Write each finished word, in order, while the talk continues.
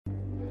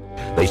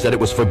They said it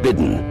was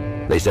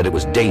forbidden. They said it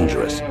was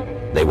dangerous.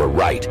 They were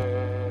right.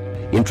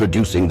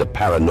 Introducing the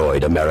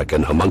Paranoid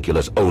American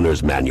Homunculus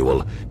Owner's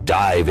Manual.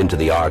 Dive into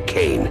the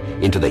arcane,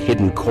 into the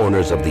hidden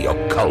corners of the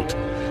occult.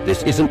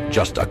 This isn't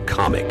just a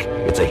comic.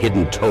 It's a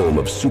hidden tome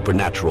of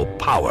supernatural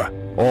power.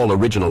 All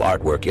original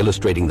artwork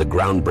illustrating the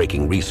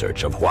groundbreaking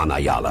research of Juan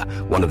Ayala,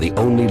 one of the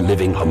only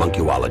living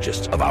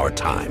homunculologists of our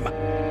time.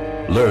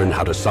 Learn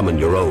how to summon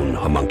your own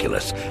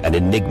homunculus, an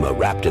enigma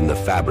wrapped in the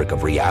fabric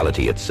of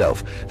reality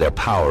itself, their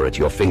power at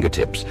your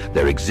fingertips,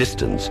 their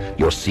existence,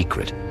 your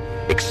secret.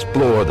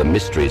 Explore the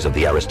mysteries of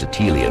the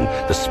Aristotelian,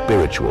 the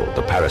spiritual,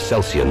 the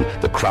Paracelsian,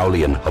 the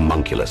Crowleyan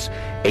homunculus.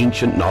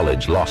 Ancient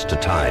knowledge lost to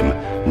time,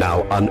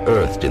 now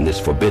unearthed in this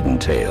forbidden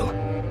tale.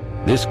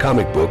 This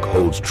comic book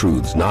holds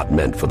truths not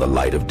meant for the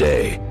light of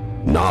day.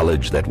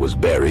 Knowledge that was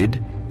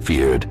buried,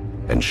 feared,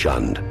 and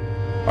shunned.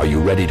 Are you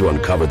ready to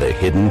uncover the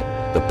hidden?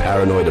 The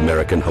Paranoid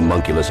American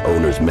Homunculus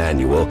Owner's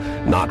Manual,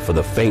 not for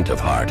the faint of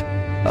heart.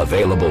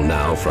 Available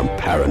now from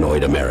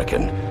Paranoid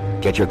American.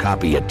 Get your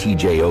copy at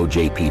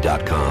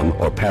tjojp.com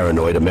or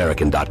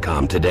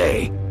paranoidamerican.com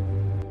today.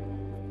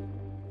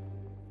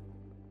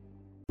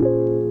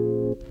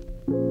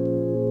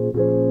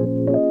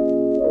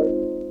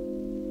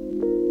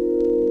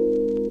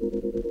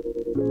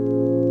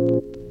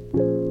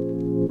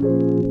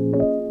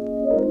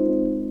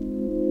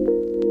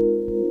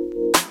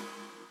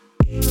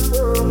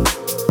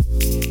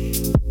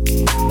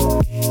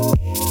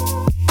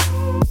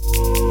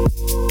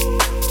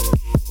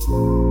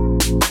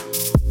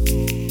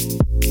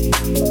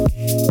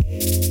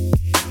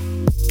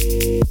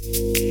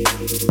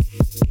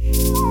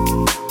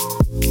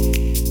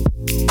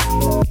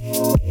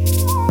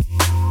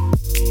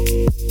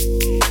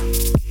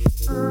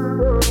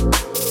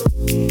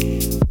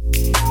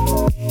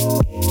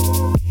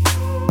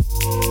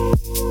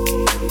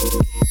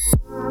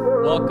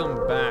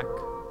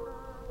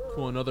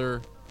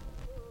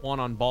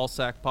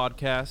 Ballsack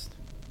podcast,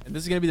 and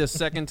this is gonna be the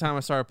second time I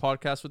start a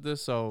podcast with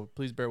this, so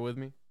please bear with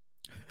me.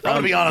 I'm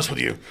gonna be honest with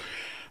you.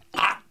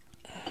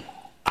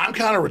 I'm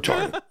kind of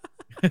retarded.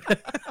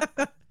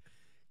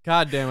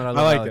 God damn it, I love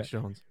like Alex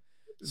that. Jones.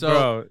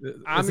 So Bro,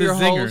 I'm your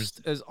host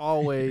as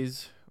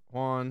always,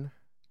 Juan.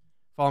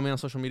 Follow me on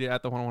social media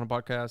at the Juan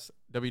Podcast,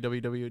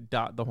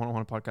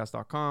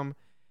 www.thejuanpodcast.com,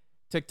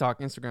 TikTok,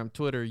 Instagram,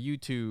 Twitter,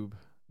 YouTube,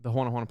 the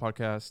Juan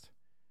Podcast,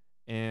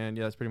 and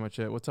yeah, that's pretty much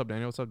it. What's up,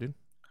 Daniel? What's up, dude?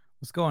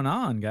 What's going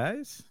on,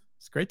 guys?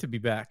 It's great to be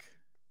back.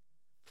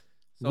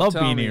 So Love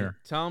being here.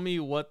 Tell me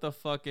what the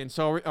fucking...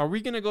 So are we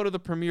going to go to the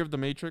premiere of The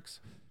Matrix?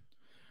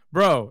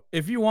 Bro,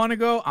 if you want to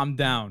go, I'm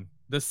down.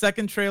 The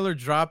second trailer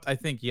dropped, I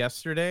think,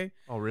 yesterday.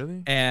 Oh,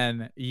 really?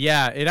 And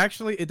yeah,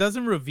 it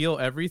doesn't reveal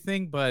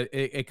everything, but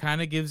it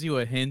kind of gives you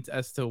a hint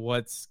as to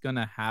what's going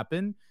to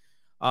happen.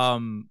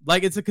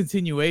 Like, it's a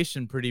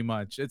continuation, pretty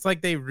much. It's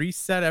like they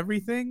reset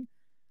everything,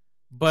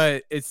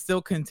 but it's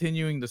still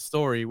continuing the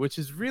story, which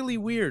is really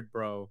weird,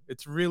 bro.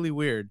 It's really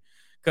weird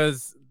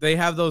because they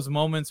have those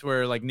moments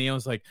where like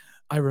Neo's like,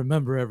 I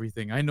remember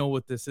everything. I know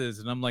what this is.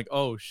 And I'm like,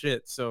 oh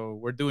shit. So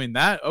we're doing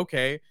that.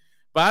 Okay.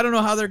 But I don't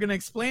know how they're going to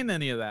explain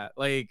any of that.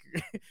 Like,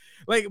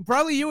 like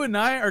probably you and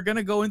I are going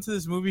to go into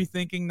this movie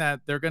thinking that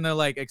they're going to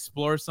like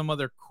explore some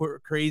other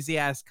crazy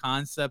ass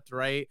concept,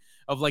 right?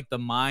 Of like the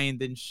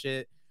mind and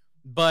shit.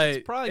 But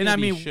it's probably gonna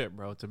be shit,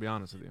 bro, to be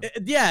honest with you.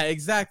 Yeah,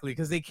 exactly,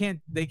 because they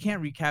can't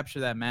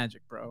recapture that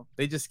magic, bro.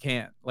 They just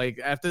can't. Like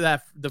after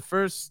that, the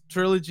first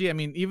trilogy, I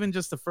mean, even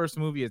just the first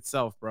movie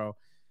itself, bro,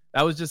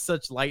 that was just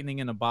such lightning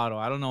in a bottle.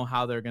 I don't know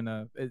how they're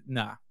gonna.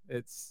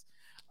 It's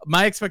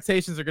my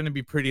expectations are gonna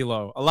be pretty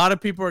low. A lot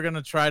of people are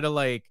gonna try to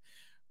like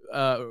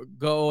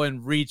go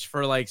and reach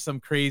for like some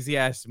crazy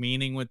ass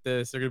meaning with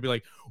this. They're gonna be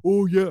like,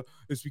 oh yeah,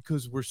 it's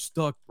because we're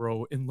stuck,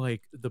 bro, in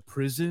like the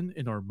prison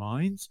in our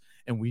minds,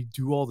 and we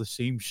do all the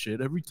same shit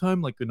every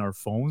time, like in our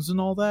phones and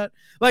all that.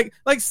 Like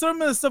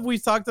some of the stuff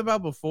we've talked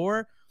about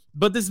before,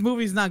 but this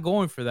movie's not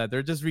going for that.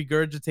 They're just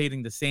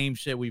regurgitating the same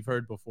shit we've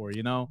heard before,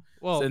 you know?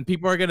 Well, and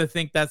people are gonna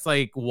think that's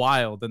like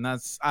wild, and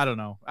that's, I don't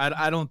know.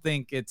 I don't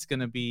think it's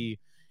gonna be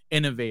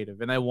innovative,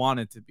 and I want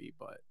it to be,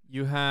 but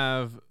you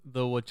have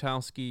the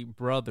Wachowski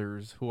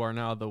brothers, who are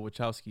now the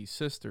Wachowski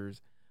sisters.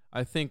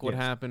 I think what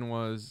happened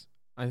was,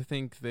 I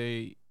think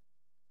they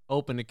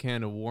opened a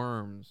can of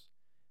worms,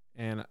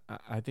 and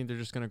I think they're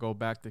just going to go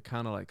back to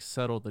kind of like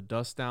settle the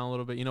dust down a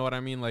little bit. You know what I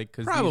mean? Like,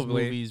 because these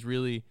movies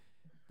really...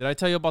 Did I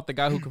tell you about the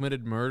guy who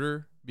committed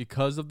murder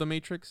because of The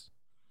Matrix?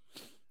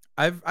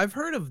 I've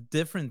heard of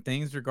different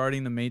things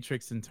regarding The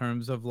Matrix in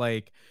terms of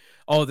like,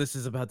 oh, this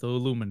is about the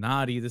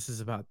Illuminati, this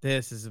is about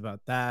this is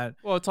about that.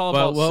 Well, it's all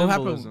about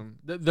symbolism.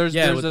 There's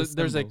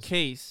a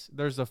case.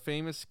 There's a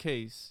famous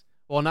case.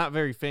 Well, not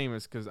very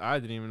famous because I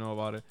didn't even know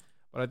about it,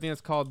 but I think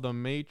it's called the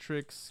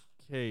Matrix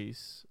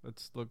case.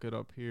 Let's look it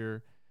up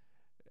here.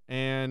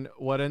 And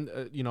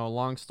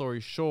long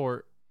story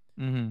short,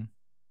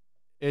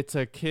 it's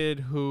a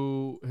kid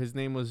who his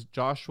name was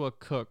Joshua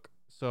Cook.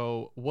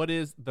 So what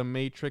is the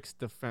Matrix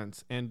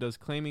defense? And does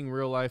claiming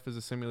real life as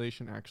a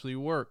simulation actually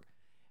work?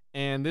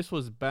 And this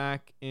was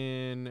back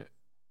in,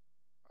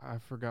 I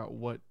forgot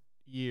what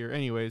year.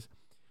 Anyways,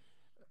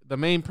 the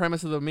main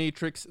premise of The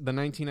Matrix, the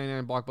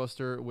 1999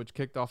 blockbuster, which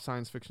kicked off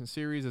science fiction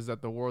series, is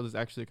that the world is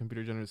actually a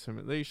computer-generated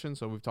simulation.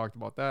 So we've talked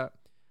about that.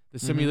 The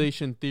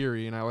simulation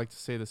theory, and I like to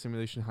say the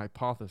simulation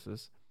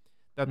hypothesis,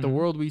 that the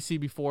world we see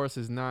before us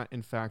is not,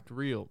 in fact,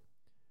 real,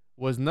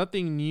 was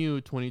nothing new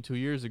 22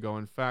 years ago.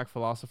 In fact,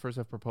 philosophers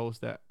have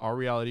proposed that our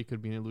reality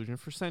could be an illusion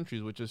for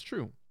centuries, which is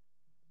true.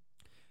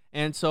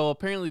 And so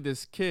apparently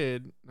this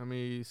kid, let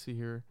me see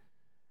here.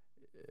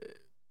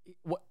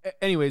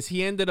 Anyways,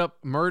 he ended up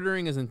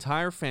murdering his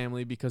entire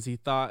family because he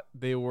thought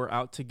they were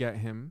out to get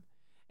him.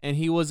 And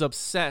he was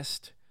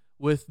obsessed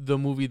with the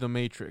movie The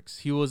Matrix.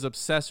 He was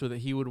obsessed with it.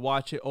 He would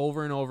watch it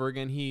over and over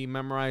again. He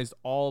memorized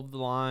all of the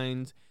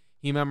lines.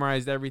 He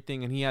memorized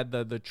everything. And he had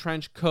the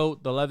trench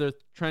coat, the leather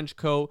trench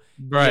coat.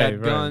 Right, he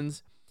had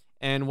guns.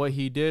 And what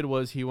he did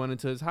was he went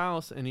into his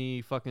house and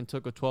he fucking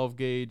took a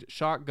 12-gauge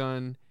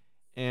shotgun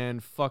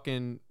and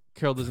fucking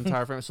killed his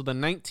entire family. So the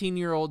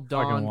 19-year-old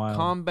donned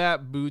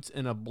combat boots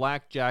and a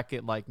black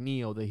jacket like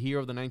Neo, the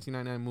hero of the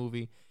 1999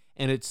 movie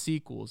and its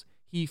sequels.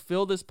 He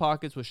filled his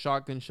pockets with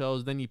shotgun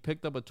shells. Then he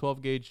picked up a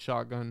 12-gauge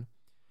shotgun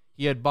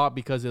he had bought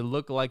because it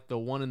looked like the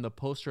one in the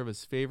poster of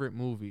his favorite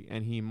movie.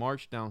 And he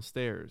marched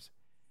downstairs.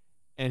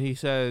 And he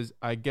says,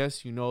 I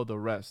guess you know the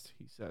rest,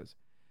 he says.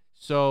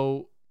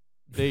 So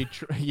they,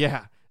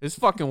 yeah, it's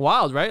fucking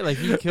wild, right? Like,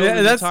 he killed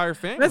his entire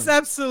family. That's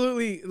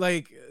absolutely,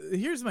 like,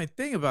 here's my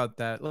thing about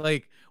that.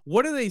 Like,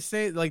 what do they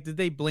say? Like, did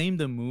they blame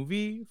the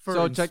movie for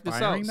inspiring that? So check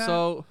this out.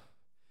 So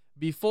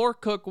before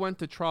Cook went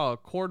to trial, a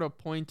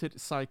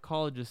court-appointed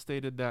psychologist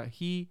stated that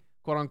he,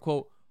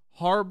 quote-unquote,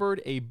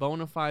 harbored a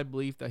bona fide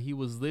belief that he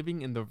was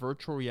living in the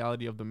virtual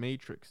reality of the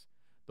Matrix.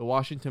 The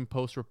Washington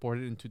Post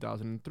reported in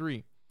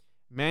 2003.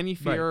 Manny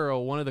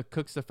Fierro, one of the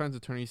Cook's defense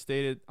attorneys,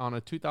 stated on a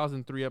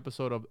 2003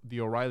 episode of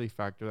The O'Reilly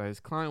Factor that his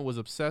client was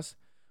obsessed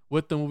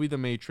with the movie The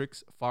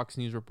Matrix, Fox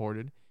News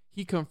reported.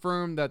 He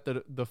confirmed that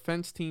the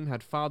defense team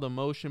had filed a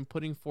motion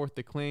putting forth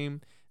the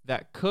claim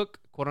that Cook,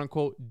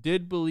 quote-unquote,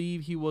 did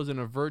believe he was in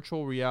a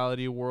virtual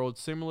reality world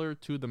similar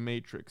to The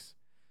Matrix.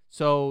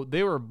 So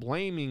they were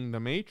blaming The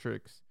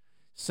Matrix,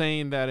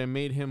 saying that it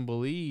made him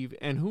believe,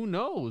 and who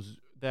knows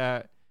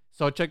that.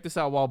 So check this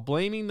out. While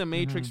blaming The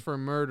Matrix for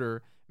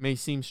murder may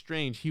seem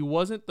strange, he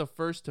wasn't the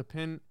first to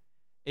pin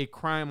a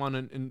crime on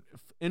an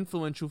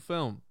influential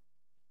film.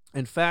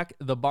 In fact,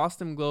 the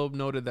Boston Globe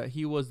noted that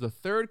he was the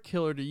third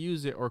killer to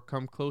use it or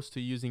come close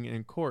to using it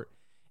in court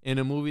in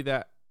a movie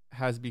that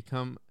has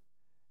become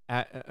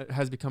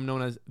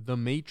known as The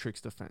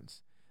Matrix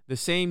Defense. The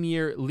same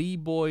year, Lee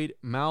Boyd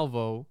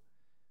Malvo,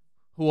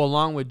 who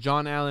along with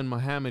John Allen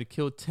Muhammad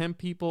killed 10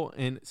 people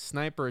in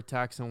sniper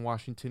attacks in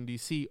Washington,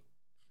 D.C.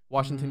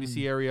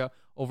 area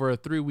over a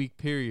 3-week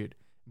period,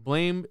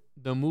 blamed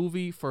the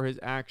movie for his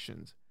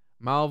actions.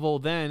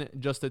 Malvo, then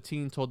just a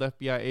teen, told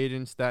FBI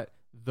agents that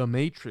The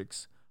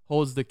Matrix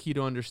holds the key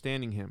to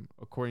understanding him,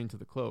 according to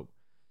the Globe.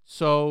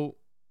 So,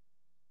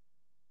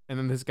 and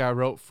then this guy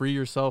wrote, "Free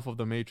yourself of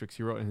the Matrix."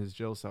 He wrote in his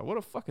jail cell. What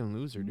a fucking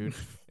loser, dude.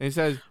 And he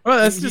says, "Bro,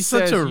 that's just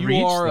such a reach,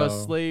 you are though.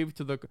 A slave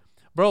to the."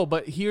 Bro,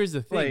 but here's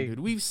the thing, dude.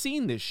 We've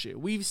seen this shit.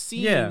 We've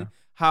seen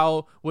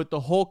how with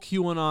the whole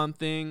QAnon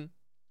thing,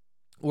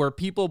 where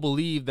people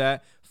believe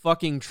that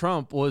fucking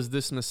Trump was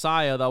this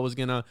messiah that was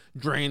gonna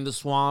drain the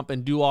swamp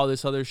and do all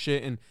this other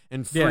shit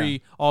and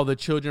free all the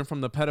children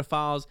from the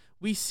pedophiles.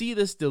 We see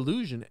this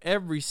delusion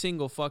every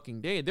single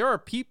fucking day. There are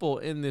people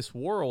in this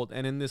world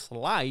and in this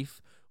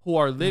life who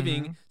are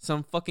living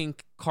some fucking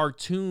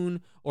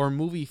cartoon or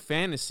movie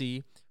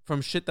fantasy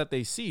from shit that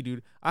they see,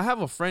 dude. I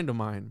have a friend of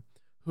mine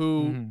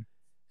who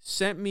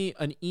sent me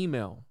an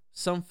email.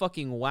 Some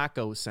fucking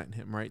wacko sent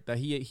him, right? That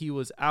he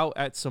was out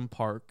at some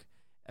park,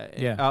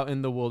 out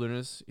in the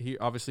wilderness,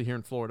 obviously here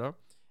in Florida,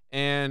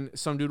 and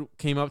some dude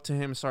came up to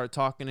him and started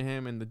talking to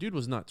him, and the dude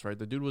was nuts, right?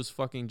 The dude was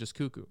fucking just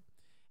cuckoo.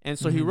 And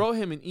so he wrote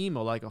him an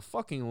email, like a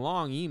fucking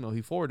long email.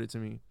 He forwarded it to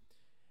me.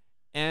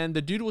 And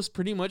the dude was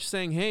pretty much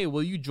saying, "Hey,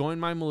 will you join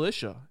my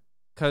militia?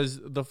 Because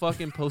the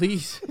fucking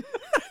police..."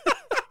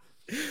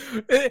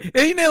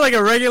 Ain't it like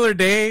a regular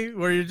day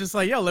where you're just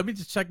like, "Yo, let me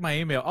just check my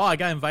email. Oh, I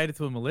got invited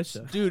to a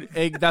militia." Dude,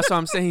 that's what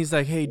I'm saying. He's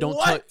like, "Hey,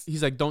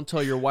 don't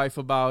tell your wife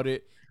about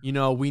it. You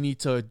know, we need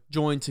to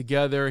join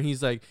together." And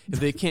he's like,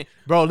 "If they can't,"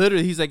 bro,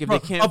 literally, he's like, "If they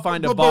can't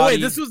find a body." But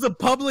wait, this was a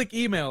public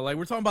email. Like,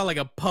 we're talking about like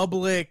a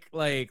public,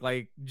 like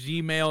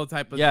Gmail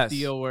type of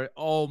deal where,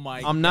 oh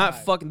my God. I'm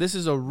not fucking, this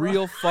is a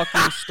real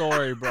fucking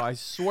story, bro. I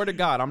swear to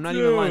God, I'm not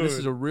even lying. This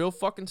is a real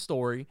fucking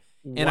story.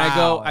 And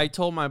I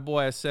told my boy,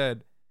 I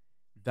said,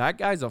 that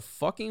guy's a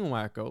fucking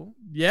wacko.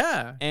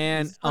 Yeah.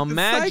 And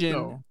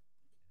imagine,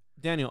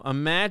 Daniel,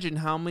 imagine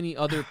how many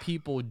other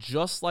people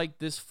just like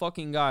this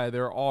fucking guy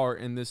there are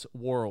in this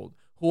world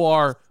who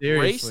are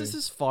racist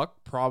as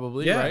fuck,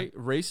 probably, right?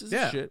 Racist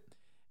as shit.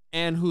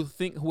 And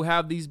who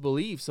have these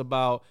beliefs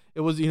about, it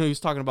was, he was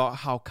talking about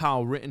how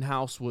Kyle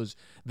Rittenhouse was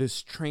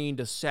this trained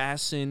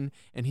assassin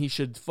and he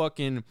should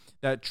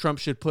that Trump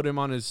should put him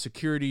on his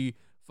security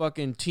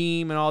fucking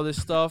team and all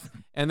this stuff.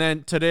 And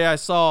then today I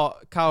saw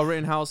Kyle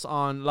Rittenhouse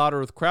on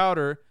Louder with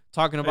Crowder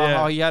talking about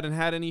how he hadn't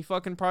had any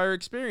fucking prior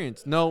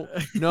experience. No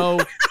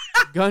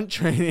gun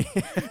training.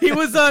 he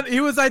was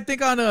I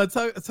think on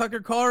Tucker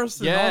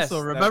Carlson also,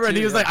 remember? And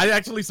he was like, I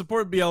actually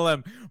support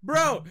BLM.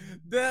 Bro,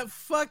 the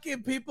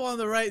fucking people on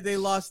the right, they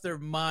lost their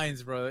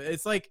minds, bro.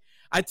 It's like,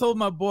 I told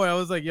my boy, I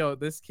was like, yo,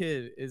 this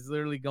kid is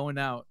literally going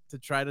out to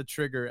try to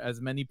trigger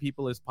as many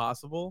people as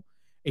possible.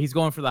 He's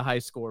going for the high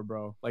score,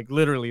 bro. Like,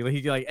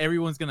 literally, like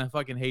everyone's gonna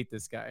fucking hate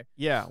this guy.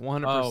 Yeah,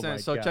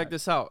 100%. So check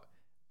this out.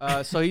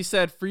 So he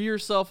said, "Free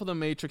yourself of the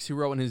Matrix," he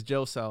wrote in his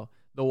jail cell.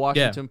 The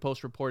Washington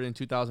Post reported in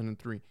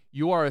 2003.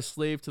 "You are a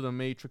slave to the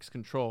Matrix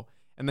control."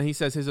 And then he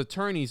says his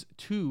attorneys,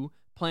 too,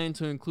 plan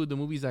to include the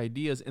movie's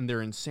ideas in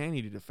their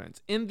insanity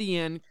defense. In the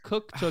end,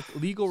 Cook took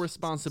legal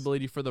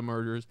responsibility for the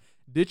murders,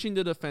 ditching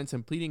the defense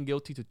and pleading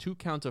guilty to 2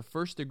 counts of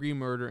first-degree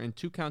murder and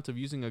 2 counts of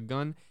using a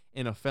gun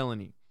in a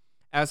felony.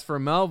 As for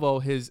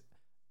Malvo, his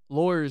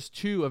lawyers,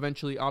 too,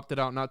 eventually opted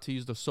out not to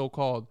use the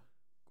so-called,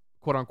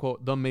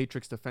 quote-unquote, the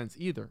Matrix defense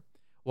either.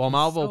 While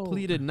Malvo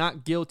pleaded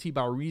not guilty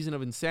by reason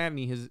of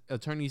insanity, his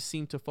attorneys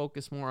seemed to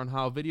focus more on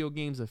how video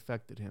games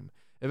affected him.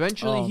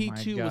 Eventually, he,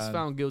 too, was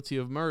found guilty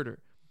of murder.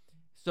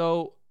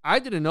 So I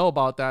didn't know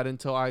about that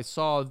until I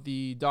saw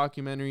the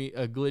documentary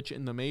A Glitch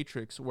in the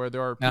Matrix, where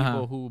there are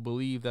people who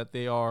believe that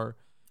they are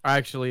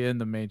actually in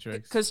the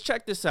Matrix. Because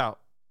check this out,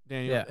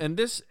 Daniel. Yeah. In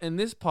this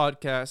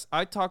podcast,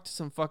 I talk to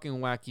some fucking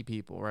wacky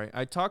people, right?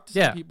 I talk to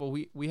some people.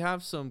 We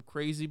have some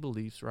crazy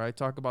beliefs, right? I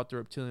talk about the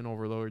reptilian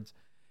overlords.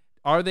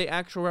 Are they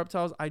actual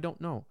reptiles? I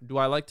don't know. Do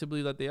I like to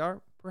believe that they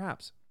are?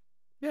 Perhaps.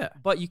 Yeah.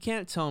 But you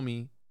can't tell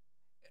me.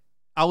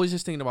 I was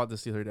just thinking about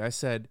this the other day. I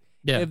said,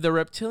 if the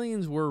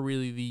reptilians were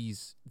really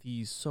these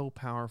so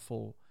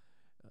powerful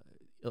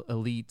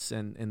elites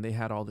and they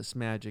had all this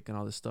magic and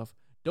all this stuff,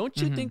 don't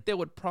you think that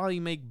would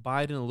probably make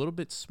Biden a little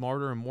bit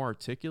smarter and more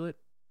articulate?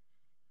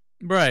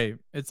 Right.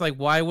 It's like,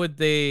 why would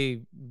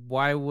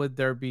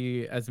there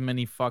be as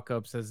many fuck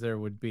ups as there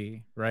would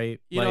be,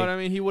 right? You know what I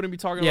mean? He wouldn't be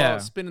talking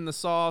about spinning the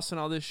sauce and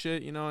all this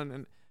shit, you know,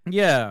 and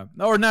yeah,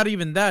 or not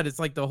even that. It's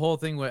like the whole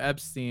thing with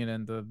Epstein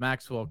and the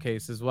Maxwell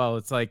case as well.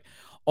 It's like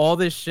all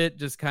this shit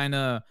just kind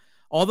of,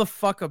 all the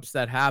fuck ups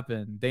that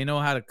happen, they know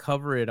how to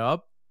cover it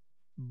up,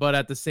 but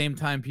at the same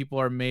time, people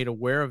are made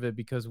aware of it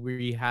because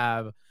we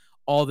have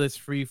all this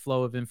free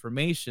flow of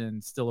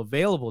information still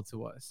available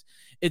to us.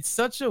 It's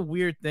such a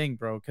weird thing,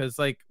 bro, because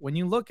like when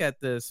you look at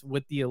this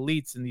with the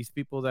elites and these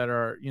people that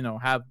are,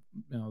 have,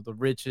 the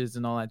riches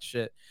and all that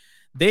shit,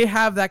 they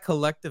have that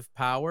collective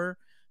power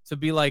to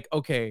be like,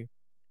 okay,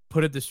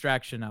 put a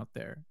distraction out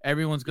there.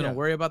 Everyone's going to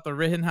worry about the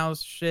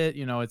Rittenhouse shit.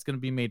 It's going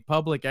to be made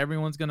public.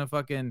 Everyone's going to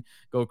fucking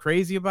go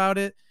crazy about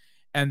it.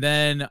 And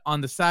then on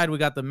the side, we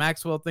got the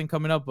Maxwell thing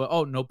coming up,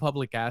 but no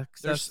public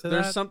access.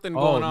 There's something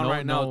going on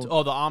right now.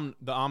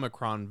 The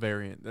Omicron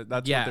variant. That's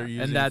what they're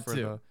using. And that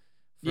too.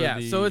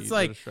 So it's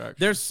like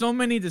there's so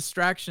many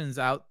distractions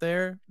out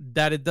there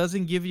that it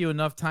doesn't give you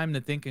enough time to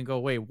think and go,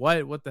 wait,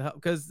 what the hell?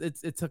 Because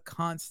it's a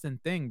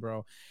constant thing,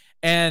 bro.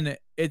 And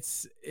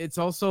it's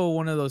also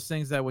one of those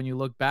things that when you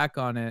look back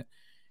on it,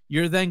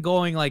 you're then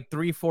going like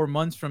 3-4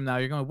 months from now,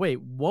 you're going,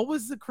 wait, what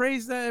was the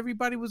craze that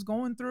everybody was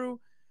going through?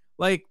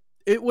 Like,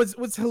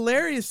 what's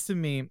hilarious to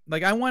me,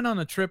 like I went on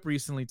a trip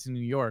recently to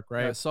New York,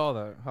 right? Yeah, I saw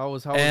that. How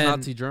was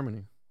Nazi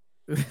Germany?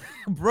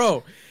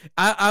 Bro,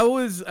 I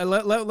was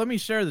let me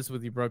share this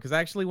with you, bro, because I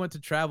actually went to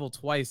travel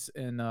twice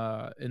in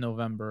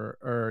November,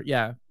 or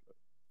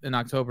in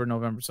October,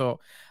 November. So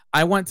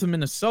I went to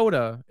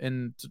Minnesota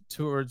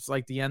towards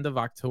like the end of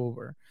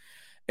October.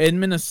 In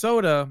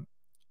Minnesota,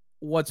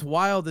 what's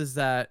wild is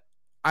that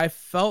I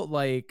felt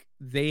like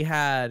they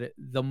had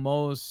the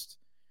most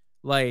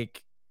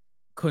like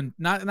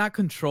not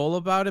control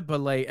about it, but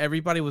like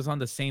everybody was on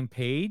the same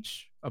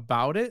page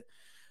about it.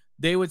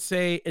 They would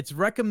say it's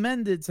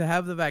recommended to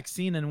have the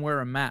vaccine and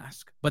wear a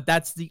mask, but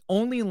that's the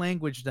only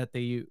language that they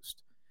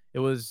used. It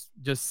was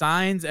just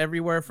signs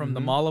everywhere from the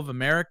Mall of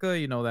America,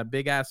 that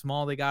big ass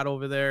mall they got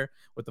over there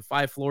with the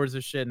 5 floors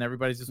of shit, and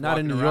everybody's just not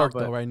walking in New around, York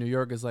though, right? New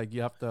York is like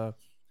you have to.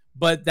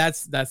 But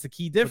that's the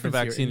key difference.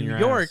 The vaccine here. In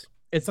New York,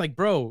 it's like,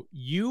 bro,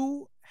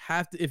 you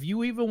have to, if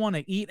you even want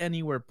to eat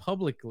anywhere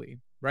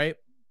publicly, right?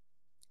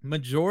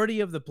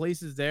 Majority of the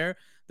places there,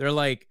 they're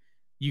like,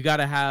 you got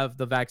to have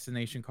the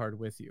vaccination card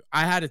with you.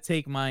 I had to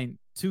take mine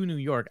to New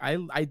York.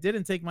 I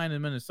didn't take mine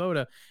in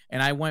Minnesota,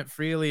 and I went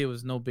freely. It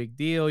was no big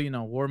deal.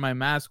 Wore my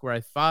mask where I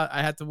thought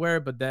I had to wear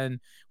it. But then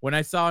when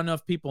I saw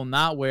enough people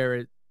not wear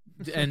it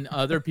and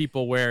other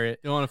people wear it,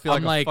 you don't want to feel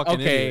like a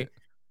fucking okay. idiot.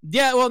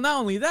 Yeah, well, not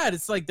only that,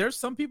 it's like there's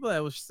some people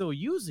that were still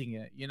using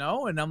it,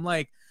 and I'm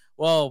like,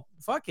 well,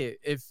 fuck it.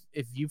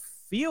 If you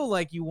feel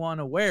like you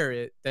want to wear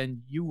it,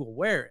 then you will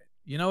wear it.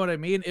 You know what I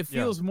mean? It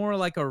feels more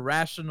like a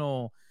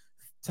rational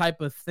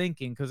type of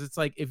thinking, because it's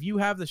like if you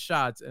have the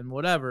shots and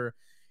whatever,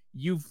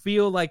 you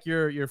feel like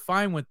you're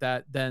fine with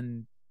that,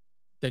 then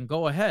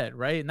go ahead,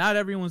 right? Not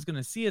everyone's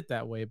gonna see it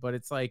that way, but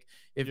it's like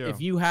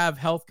if you have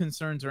health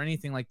concerns or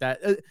anything like that,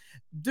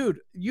 dude,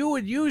 you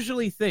would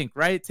usually think,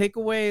 right? Take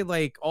away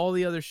like all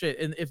the other shit,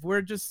 and if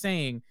we're just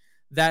saying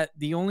that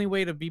the only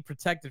way to be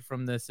protected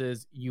from this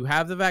is you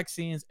have the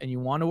vaccines and you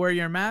want to wear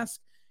your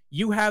mask,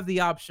 you have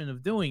the option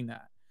of doing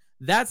that.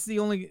 That's the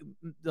only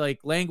like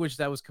language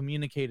that was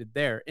communicated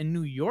there. In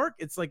New York,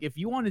 it's like if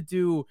you want to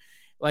do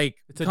like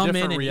come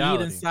in and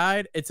eat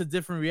inside, it's a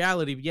different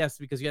reality. Yes,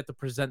 because you have to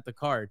present the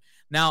card.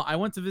 Now, I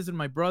went to visit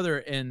my brother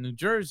in New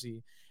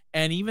Jersey,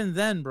 and even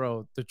then,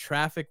 bro, the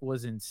traffic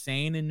was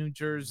insane in New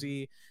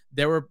Jersey.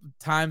 There were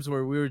times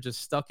where we were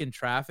just stuck in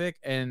traffic,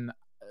 and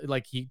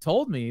like he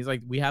told me, he's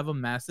like, we have a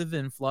massive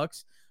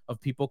influx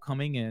of people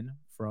coming in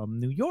from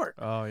New York.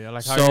 Oh yeah,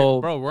 like how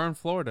bro, we're in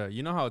Florida.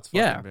 You know how it's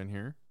fucking been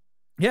here.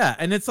 Yeah,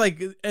 and it's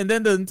like, and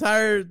then the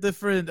entire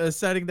different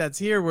setting that's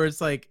here, where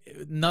it's like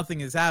nothing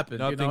has happened.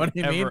 Nothing you know what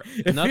I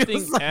mean?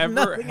 Nothing like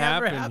ever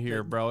happened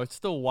here, bro. It's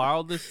the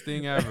wildest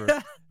thing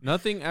ever.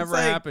 Nothing ever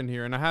happened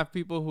here, and I have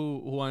people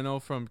who I know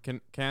from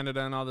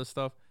Canada and all this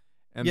stuff,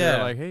 and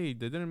they're like, "Hey,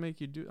 they didn't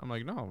make you do." I'm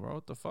like, "No, bro,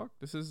 what the fuck?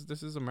 This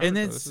is America."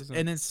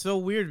 And it's so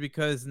weird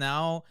because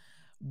now,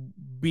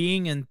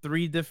 being in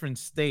 3 different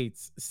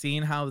states,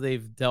 seeing how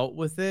they've dealt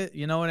with it,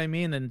 you know what I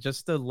mean, and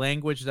just the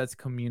language that's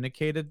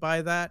communicated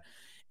by that.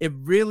 It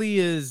really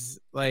is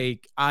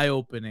like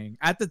eye-opening.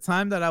 At the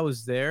time that I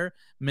was there,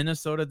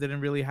 Minnesota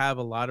didn't really have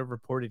a lot of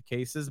reported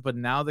cases, but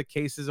now the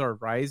cases are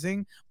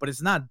rising. But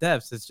it's not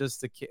deaths; it's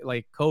just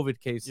like COVID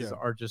cases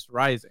are just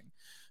rising.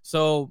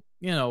 So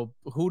you know,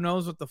 who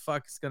knows what the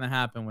fuck is gonna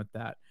happen with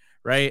that,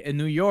 right? In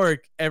New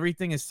York,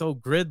 everything is so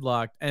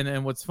gridlocked.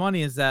 And what's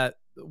funny is that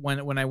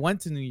when I went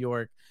to New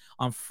York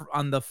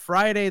on the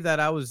Friday that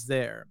I was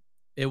there,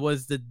 it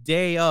was the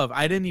day of.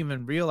 I didn't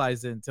even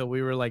realize it until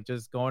we were like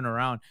just going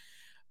around.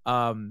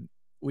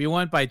 We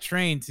went by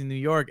train to New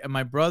York, and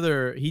my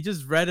brother, he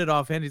just read it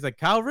offhand. He's like,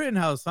 Kyle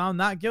Rittenhouse found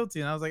not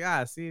guilty. And I was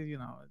like, see, you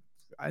know,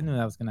 I knew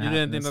that was gonna happen. You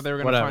didn't think that they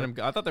were gonna find him?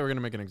 I thought they were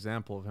gonna make an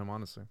example of him,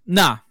 honestly.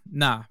 Nah.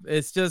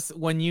 It's just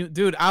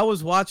dude, I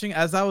was watching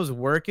as I was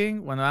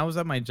working. When I was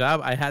at my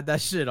job, I had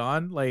that shit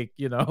on, like,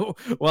 you know,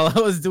 while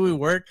I was doing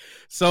work.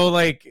 So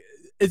like,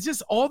 it's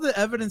just all the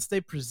evidence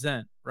they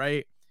present,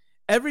 right?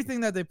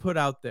 Everything that they put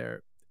out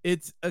there,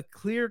 it's a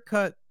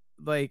clear-cut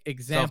like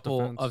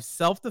example of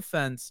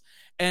self-defense.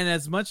 And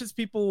as much as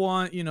people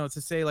want, you know, to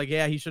say like,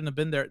 yeah, he shouldn't have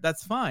been there,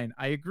 that's fine.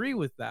 I agree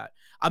with that.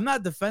 I'm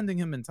not defending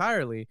him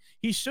entirely.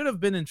 He should have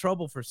been in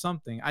trouble for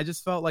something. I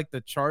just felt like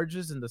the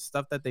charges and the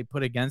stuff that they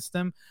put against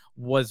him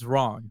was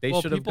wrong. They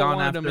should have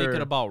gone after. To make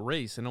it about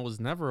race, and it was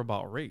never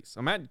about race.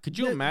 Could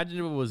you imagine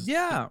if it was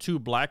 2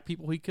 black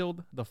people he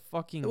killed? The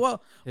fucking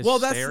well,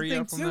 that's the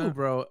thing too,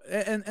 bro.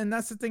 And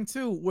that's the thing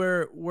too,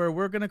 where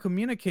we're gonna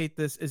communicate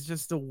this is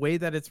just the way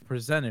that it's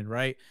presented,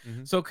 right?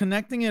 Mm-hmm. So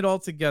connecting it all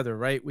together,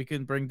 right? We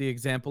can bring the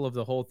example of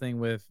the whole thing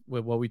with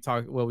what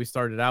we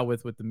started out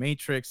with the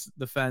Matrix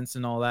defense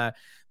and all that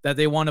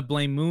they want to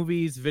blame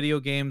movies, video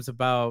games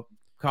about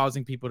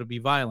causing people to be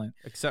violent.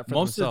 Except for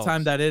most themselves. of the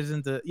time that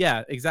isn't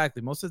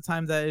exactly. Most of the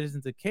time that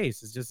isn't the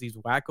case. It's just these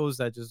wackos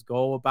that just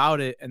go about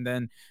it, and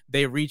then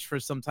they reach for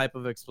some type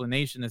of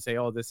explanation and say,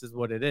 oh, this is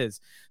what it is.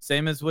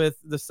 Same as with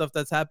the stuff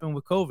that's happened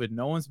with COVID.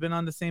 No one's been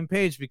on the same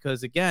page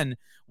because, again,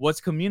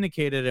 what's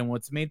communicated and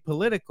what's made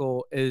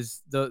political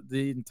is the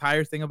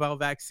entire thing about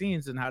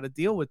vaccines and how to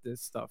deal with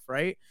this stuff,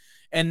 right?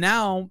 And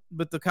now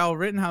with the Kyle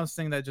Rittenhouse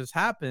thing that just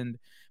happened,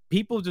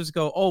 people just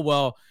go, oh,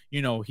 well,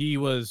 you know, he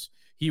was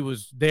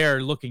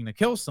there looking to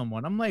kill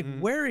someone. I'm like,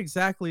 where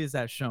exactly is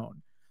that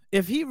shown?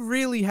 If he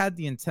really had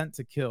the intent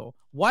to kill,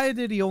 why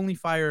did he only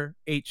fire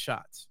 8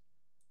 shots?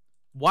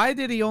 Why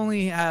did he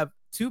only have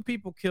 2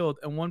 people killed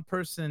and 1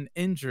 person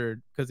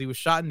injured because he was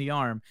shot in the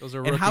arm? Those are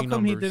rookie numbers. And how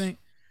come he didn't?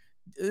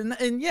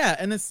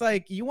 And it's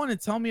like, you want to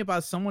tell me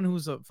about someone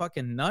who's a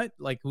fucking nut,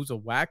 like who's a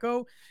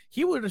wacko?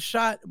 He would have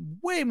shot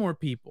way more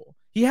people.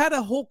 He had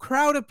a whole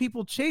crowd of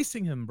people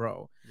chasing him,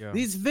 bro. Yeah.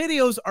 These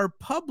videos are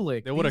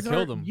public. They would have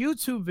killed him.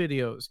 YouTube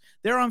videos.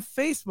 They're on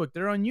Facebook.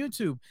 They're on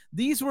YouTube.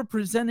 These were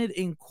presented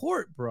in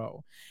court,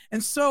 bro.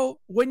 And so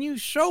when you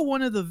show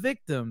one of the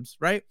victims,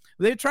 right,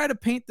 they try to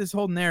paint this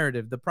whole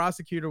narrative. The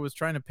prosecutor was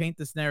trying to paint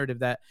this narrative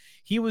that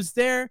he was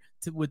there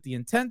with the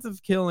intent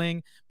of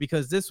killing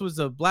because this was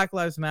a Black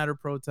Lives Matter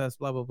protest,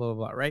 blah, blah, blah,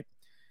 blah, right?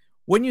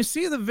 When you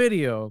see the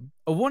video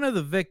of one of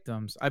the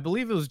victims, I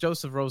believe it was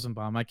Joseph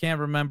Rosenbaum. I can't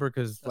remember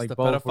because like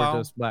both were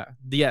just black.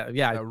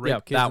 Yeah,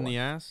 rape kids in the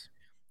ass.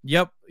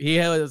 Yep, he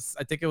has.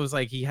 I think it was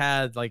like he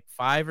had like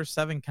 5 or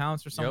 7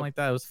 counts or something like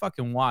that. It was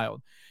fucking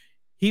wild.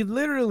 He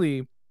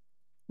literally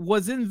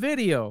was in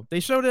video.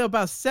 They showed it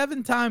about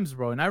 7 times,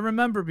 bro. And I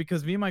remember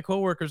because me and my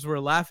coworkers were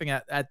laughing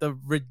at the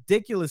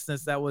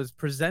ridiculousness that was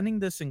presenting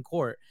this in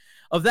court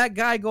of that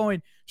guy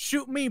going,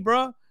 "Shoot me,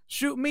 bro.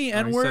 Shoot me,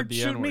 N-word,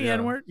 shoot me,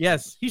 N-word."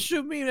 Yes, he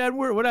shoot me,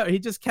 N-word, whatever. He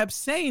just kept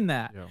saying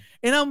that. Yeah.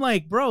 And I'm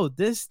like, bro,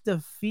 this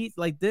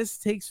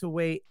takes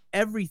away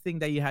everything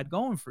that you had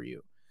going for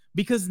you.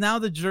 Because now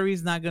the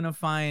jury's not going to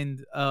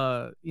find,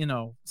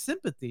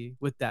 sympathy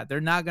with that.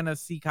 They're not going to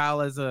see Kyle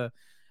as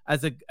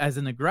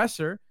an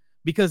aggressor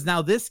because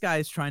now this guy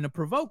is trying to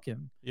provoke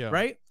him,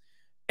 right?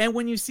 And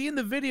when you see in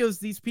the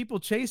videos these people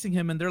chasing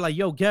him and they're like,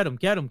 yo, get him,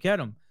 get him, get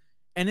him.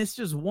 and it's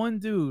just one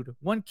dude,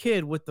 one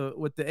kid with the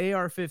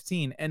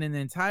AR-15 and an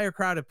entire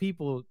crowd of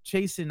people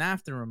chasing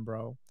after him,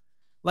 bro.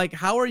 Like,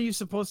 how are you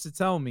supposed to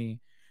tell me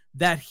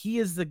that he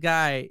is the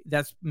guy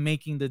that's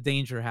making the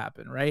danger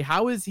happen, right?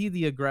 How is he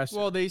the aggressor?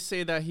 Well, they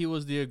say that he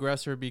was the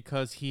aggressor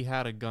because he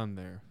had a gun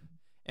there.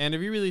 And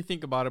if you really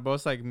think about it, bro,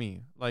 it's like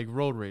me, like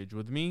road rage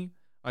with me.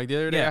 Like the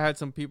other day, I had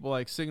some people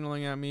like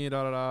signaling at me,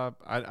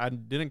 I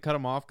didn't cut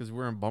them off because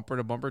we're in bumper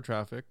to bumper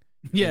traffic.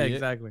 Yeah,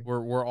 exactly.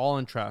 We're all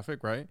in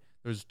traffic, right?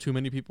 There's too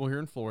many people here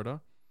in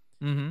Florida.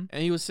 Mm-hmm.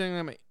 And he was saying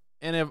to me,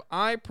 and if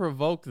I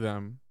provoke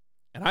them,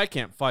 and I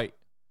can't fight,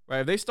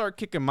 right? If they start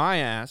kicking my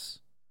ass,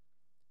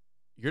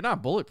 you're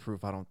not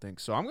bulletproof, I don't think.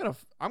 So I'm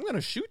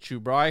gonna shoot you,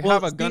 bro. I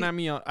have a gun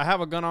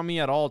on me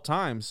at all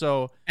times.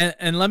 So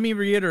and let me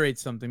reiterate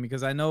something,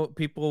 because I know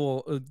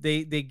people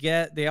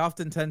they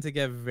often tend to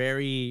get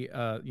very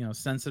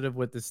sensitive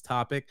with this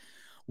topic.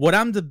 What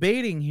I'm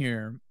debating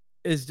here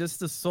is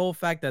just the sole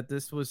fact that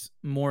this was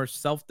more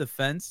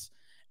self-defense,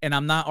 and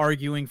I'm not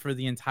arguing for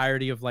the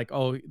entirety of like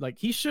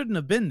he shouldn't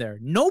have been there.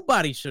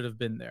 Nobody should have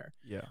been there.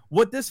 Yeah.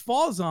 What this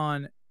falls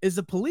on is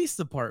the police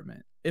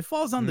department. It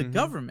falls on the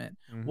government.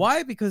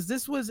 Why? Because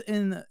this was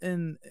in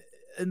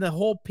the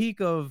whole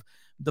peak of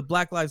the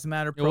Black Lives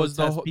Matter protest.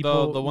 It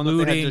was the one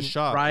looting, that they had just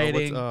shot.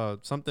 Rioting.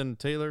 Something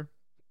Taylor.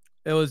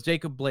 It was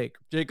Jacob Blake.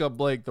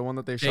 The one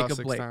that they shot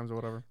 6 times or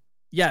whatever.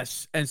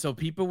 Yes, and so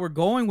people were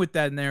going with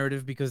that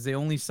narrative because they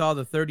only saw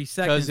the 30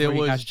 seconds where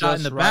he got shot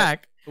in the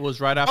back. It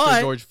was right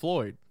after George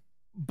Floyd.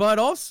 But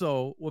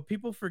also, what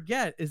people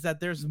forget is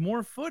that there's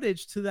more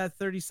footage to that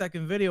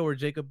 30-second video where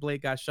Jacob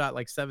Blake got shot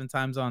like 7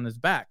 times on his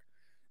back.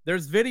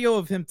 There's video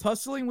of him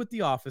tussling with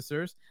the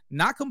officers,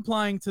 not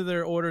complying to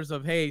their orders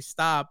of, hey,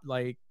 stop,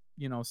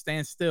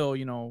 stand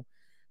still,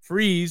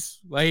 freeze.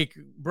 Like,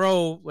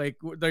 bro, like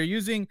they're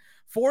using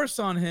force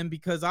on him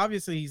because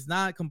obviously he's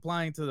not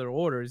complying to their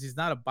orders. He's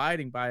not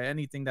abiding by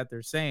anything that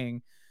they're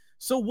saying.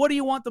 So what do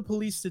you want the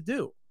police to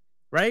do?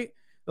 Right?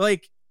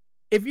 Like,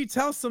 if you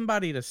tell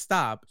somebody to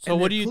stop, so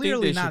what do you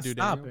think they should do,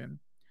 Daniel?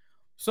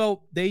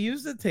 So they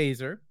used the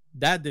taser.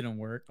 That didn't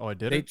work. Oh, it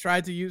didn't? They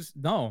tried to use...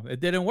 No, it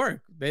didn't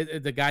work.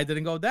 The guy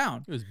didn't go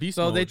down. It was beast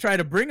mode. They tried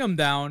to bring him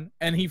down,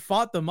 and he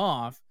fought them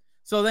off.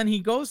 So then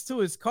he goes to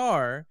his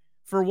car.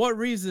 For what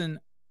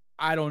reason,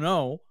 I don't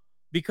know.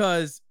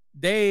 Because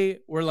they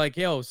were like,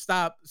 yo,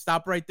 stop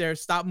right there.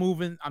 Stop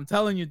moving. I'm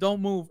telling you,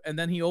 don't move. And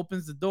then he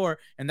opens the door,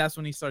 and that's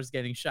when he starts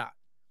getting shot.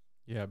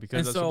 Yeah,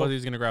 because I suppose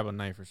he's going to grab a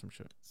knife or some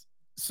shit.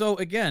 So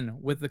again,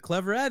 with the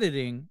clever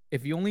editing,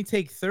 if you only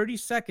take 30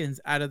 seconds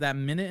out of that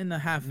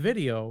 1.5-minute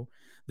video,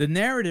 the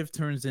narrative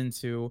turns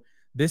into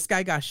this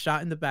guy got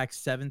shot in the back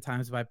 7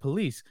 times by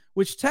police,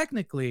 which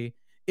technically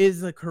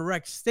is a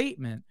correct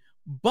statement,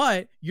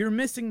 but you're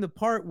missing the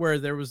part where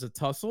there was a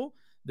tussle,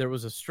 there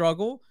was a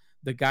struggle,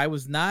 the guy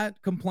was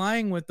not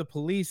complying with the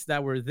police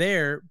that were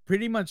there,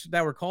 pretty much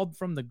that were called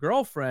from the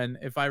girlfriend,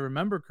 if I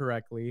remember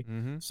correctly.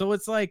 So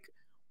it's like,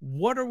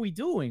 what are we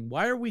doing?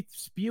 Why are we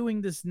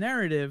spewing this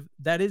narrative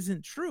that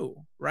isn't true,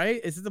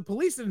 right? It's the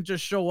police didn't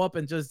just show up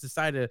and just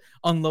decide to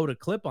unload a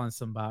clip on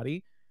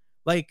somebody.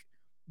 Like,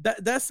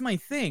 that's my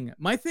thing.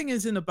 My thing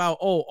isn't about,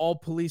 all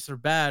police are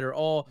bad or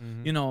all,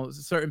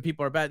 certain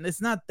people are bad. And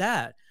it's not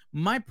that.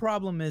 My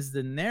problem is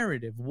the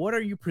narrative. What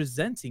are you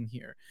presenting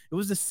here? It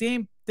was the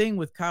same thing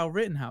with Kyle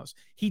Rittenhouse.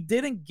 He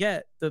didn't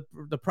get the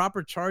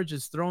proper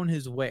charges thrown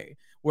his way,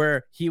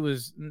 where he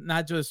was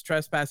not just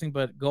trespassing,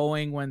 but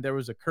going when there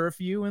was a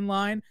curfew in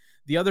line.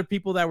 The other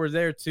people that were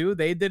there too,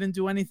 they didn't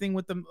do anything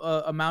with the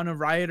amount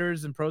of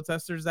rioters and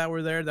protesters that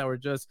were there, that were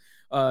just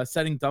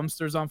setting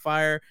dumpsters on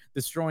fire,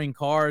 destroying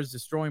cars,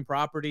 destroying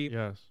property.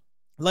 Yes.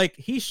 Like,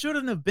 he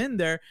shouldn't have been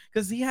there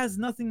because he has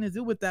nothing to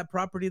do with that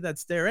property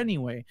that's there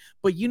anyway.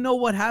 But you know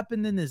what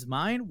happened in his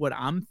mind? What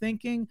I'm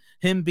thinking?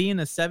 Him being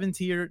a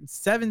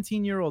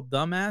 17-year-old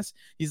dumbass.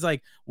 He's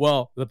like,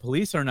 well, the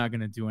police are not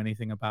going to do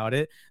anything about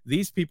it.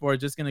 These people are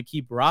just going to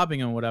keep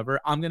robbing and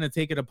whatever. I'm going to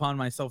take it upon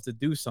myself to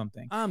do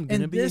something. I'm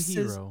going to be a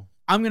hero.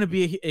 I'm going to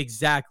be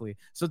exactly.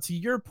 So to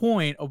your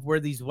point of where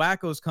these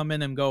wackos come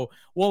in and go,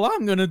 well,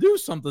 I'm going to do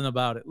something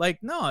about it. Like,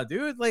 no,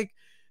 dude, like,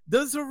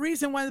 there's a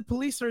reason why the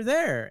police are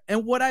there.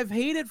 And what I've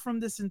hated from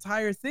this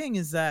entire thing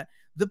is that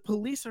the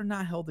police are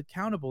not held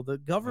accountable. The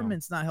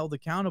government's not held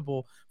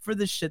accountable for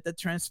the shit that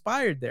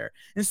transpired there.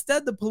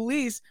 Instead, the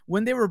police,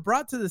 when they were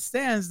brought to the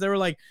stands, they were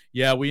like,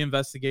 yeah, we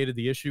investigated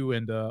the issue.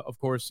 And of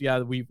course, yeah,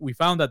 we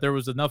found that there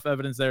was enough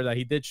evidence there that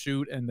he did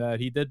shoot and that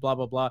he did blah,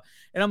 blah, blah.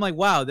 And I'm like,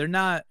 wow, they're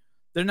not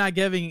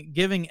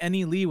giving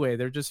any leeway.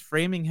 They're just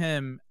framing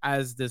him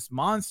as this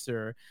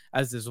monster,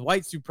 as this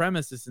white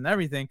supremacist and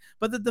everything.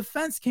 But the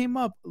defense came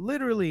up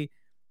literally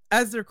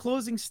as their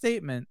closing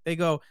statement. They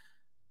go,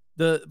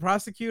 the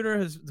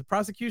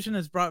prosecution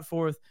has brought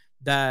forth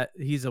that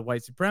he's a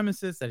white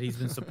supremacist, that he's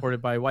been supported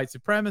by white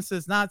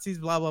supremacists, Nazis,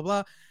 blah, blah,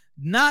 blah.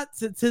 Not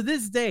to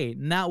this day,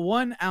 not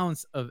 1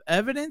 ounce of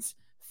evidence,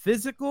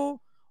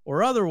 physical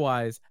or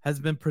otherwise,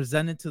 has been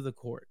presented to the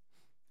court.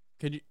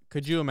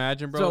 Could you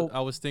imagine, bro?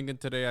 I was thinking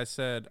today, I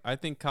said, I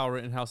think Kyle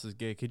Rittenhouse is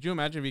gay. Could you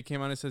imagine if he came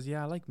out and says,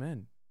 yeah, I like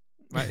men?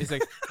 It's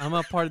like, I'm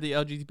a part of the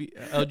LGBT.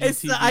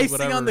 It's the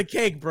icing on the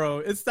cake, bro.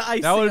 It's the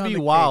icing. That would on be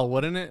the wild, cake.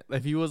 wouldn't it?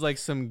 If he was like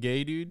some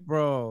gay dude,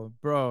 bro.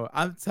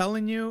 I'm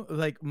telling you,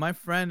 like my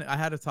friend, I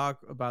had to talk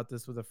about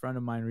this with a friend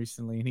of mine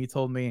recently, and he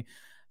told me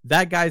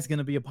that guy's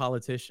gonna be a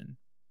politician.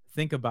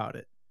 Think about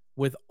it.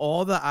 With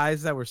all the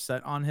eyes that were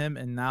set on him,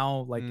 and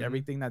now like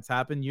everything that's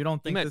happened, you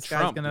don't think this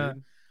Trump, guy's gonna?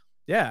 Dude.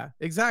 Yeah,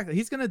 exactly.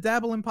 He's gonna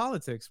dabble in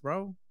politics,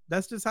 bro.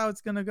 That's just how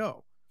it's gonna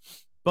go.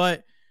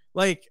 But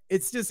like,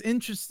 it's just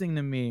interesting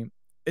to me.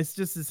 It's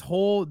just this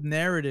whole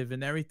narrative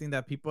and everything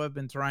that people have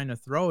been trying to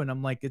throw, and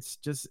I'm like, it's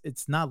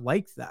not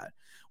like that.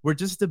 We're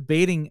just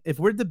debating. If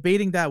we're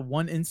debating that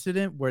one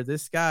incident where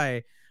this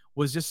guy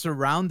was just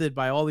surrounded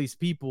by all these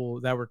people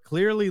that were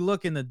clearly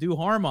looking to do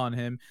harm on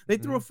him, they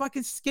threw a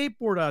fucking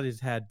skateboard at his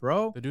head,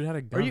 bro. The dude had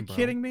a gun. Are you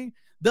kidding me?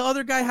 The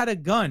other guy had a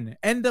gun,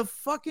 and the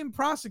fucking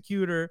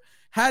prosecutor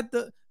had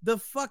the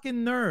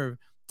fucking nerve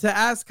to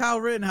ask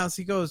Kyle Rittenhouse.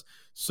 He goes,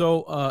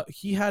 so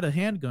he had a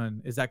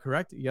handgun. Is that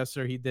correct? Yes,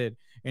 sir, he did.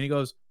 And he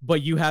goes,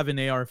 but you have an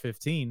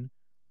AR-15.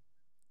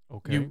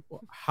 Okay.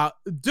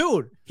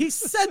 Dude, he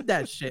said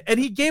that shit. And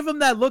he gave him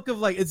that look of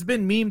like, it's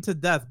been memed to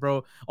death,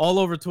 bro, all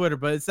over Twitter.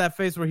 But it's that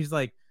face where he's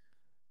like,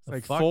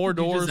 like 4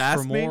 doors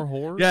for more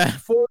whores? Yeah,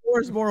 4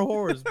 doors more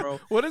whores, bro.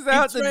 What does that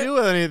have to do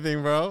with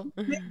anything, bro?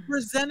 He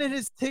presented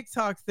his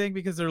TikTok thing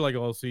because they're like,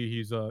 oh, see,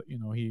 he's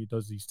he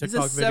does these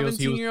TikTok videos.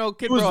 He's a 17-year-old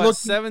kid, bro. At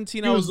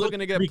 17, I was looking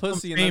to get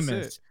pussy, and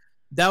that's it.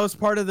 That was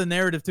part of the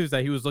narrative too, is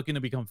that he was looking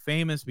to become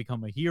famous,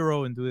 become a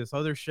hero, and do this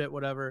other shit,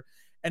 whatever.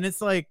 And it's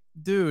like,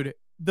 dude,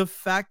 the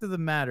fact of the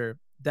matter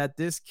that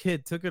this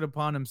kid took it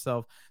upon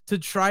himself to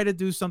try to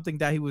do something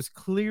that he was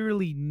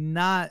clearly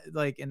not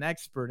like an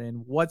expert in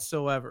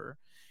whatsoever.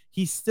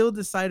 He still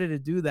decided to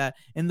do that,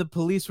 and the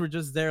police were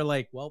just there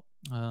like, well,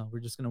 we're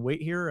just gonna wait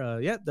here.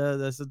 Yeah,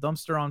 there's a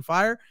dumpster on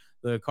fire.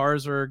 The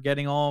cars are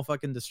getting all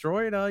fucking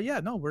destroyed. Yeah,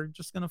 no, we're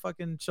just gonna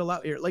fucking chill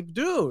out here. Like,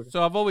 dude.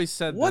 So I've always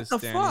said what this, the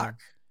Daniel. fuck?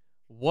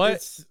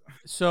 What?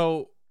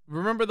 So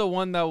remember the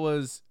one that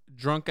was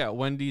drunk at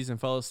Wendy's and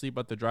fell asleep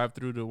at the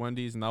drive-thru to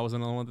Wendy's, and that was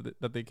another one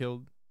that they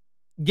killed?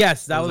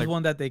 Yes, that was like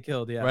one that they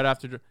killed. Yeah, right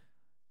after.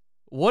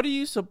 What are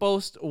you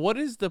supposed? What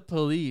is the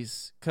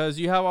police? Because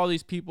you have all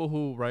these people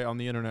who write on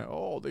the internet,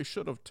 oh, they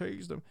should have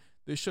tased them.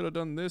 They should have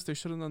done this. They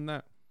should have done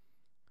that.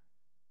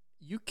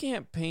 You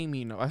can't pay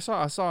me. No, I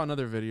saw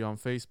another video on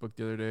Facebook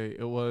the other day.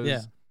 It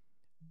was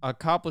a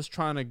cop was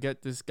trying to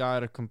get this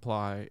guy to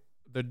comply.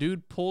 The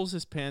dude pulls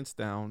his pants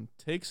down,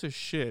 takes a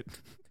shit,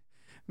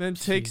 then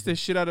takes the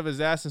shit out of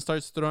his ass and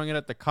starts throwing it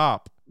at the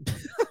cop.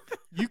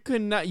 You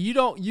could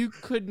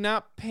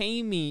not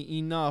pay me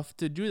enough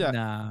to do that.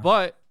 Nah.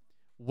 But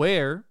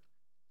where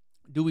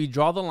do we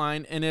draw the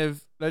line? And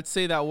if, let's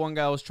say that one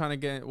guy was trying to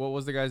get, what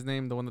was the guy's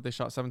name? The one that they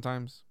shot 7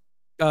 times?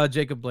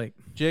 Jacob Blake.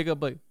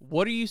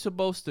 What are you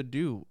supposed to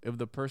do if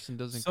the person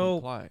doesn't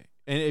comply?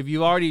 And if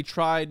you already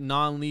tried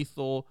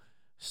non-lethal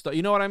stuff,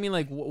 you know what I mean?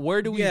 Like,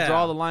 where do we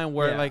draw the line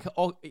where like,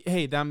 oh,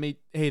 hey, that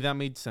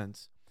made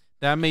sense.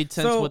 That made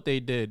sense what they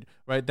did,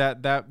 right?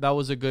 That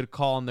was a good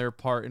call on their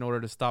part in order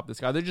to stop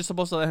this guy. They're just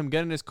supposed to let him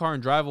get in his car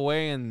and drive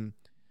away and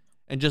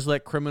just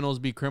let criminals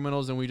be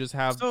criminals, and we just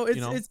have. So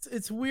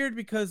it's weird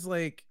because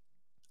like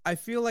I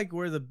feel like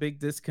where the big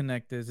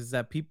disconnect is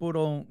that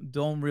people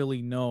don't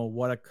really know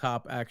what a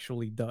cop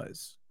actually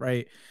does,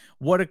 right?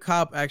 What a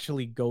cop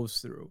actually goes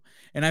through.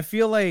 And I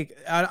feel like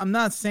I'm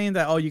not saying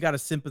that, oh, you got to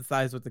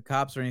sympathize with the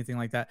cops or anything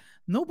like that.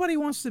 Nobody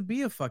wants to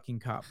be a fucking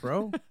cop,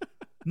 bro.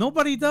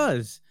 Nobody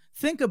does.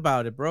 Think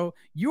about it, bro.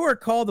 You are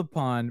called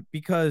upon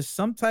because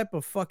some type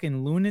of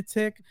fucking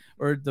lunatic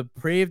or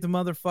depraved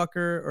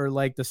motherfucker or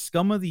like the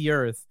scum of the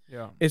earth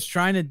is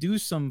trying to do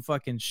some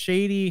fucking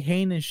shady,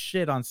 heinous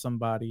shit on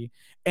somebody,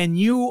 and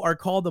you are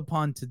called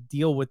upon to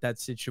deal with that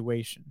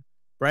situation,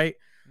 right?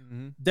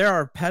 Mm-hmm. There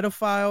are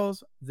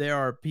pedophiles. There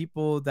are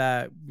people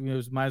that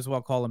might as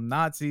well call them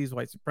Nazis,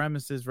 white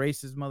supremacists,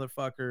 racist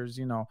motherfuckers,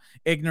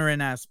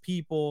 ignorant ass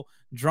people,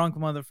 drunk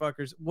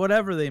motherfuckers,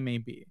 whatever they may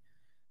be.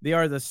 They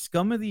are the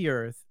scum of the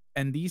earth,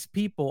 and these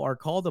people are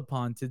called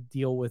upon to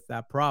deal with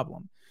that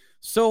problem.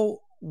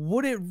 So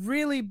would it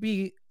really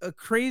be a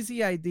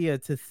crazy idea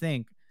to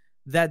think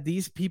that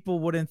these people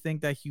wouldn't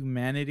think that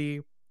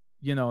humanity,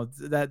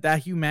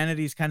 that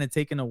humanity is kind of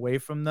taken away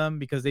from them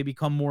because they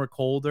become more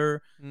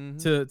colder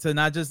to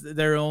not just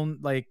their own,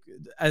 like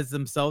as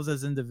themselves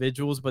as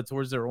individuals, but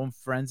towards their own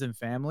friends and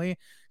family?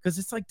 Because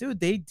it's like, dude,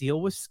 they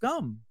deal with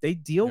scum. They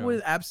deal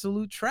with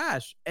absolute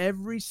trash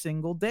every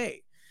single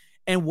day.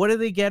 And what do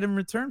they get in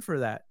return for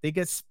that? They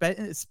get spit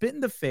in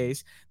the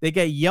face. They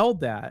get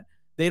yelled at.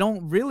 They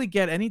don't really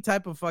get any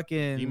type of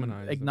fucking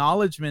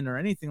acknowledgement or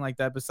anything like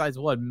that besides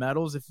what?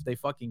 Medals if they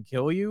fucking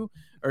kill you?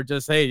 Or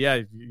just, hey,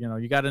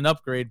 you got an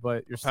upgrade,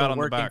 but you're still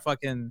working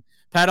fucking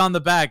pat on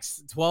the back,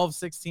 12,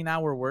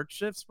 16-hour work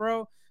shifts,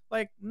 bro.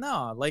 Like,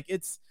 no. Like,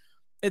 it's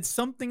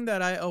something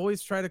that I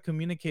always try to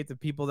communicate to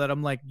people that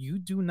I'm like, you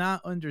do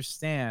not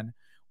understand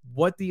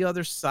what the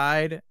other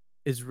side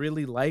is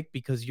really like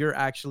because you're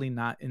actually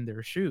not in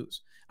their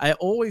shoes. I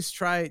always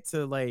try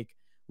to like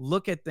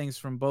look at things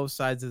from both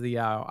sides of the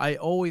aisle. I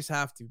always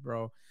have to,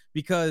 bro,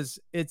 because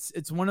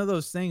it's one of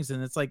those things.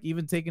 And it's like,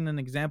 even taking an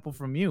example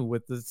from you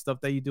with the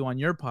stuff that you do on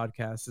your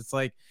podcast, it's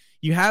like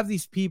you have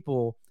these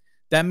people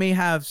that may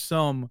have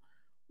some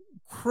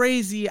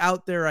crazy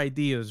out there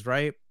ideas,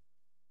 right?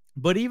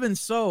 But even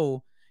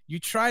so, you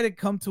try to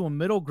come to a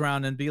middle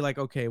ground and be like,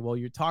 okay, well,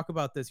 you talk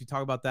about this, you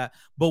talk about that,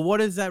 but what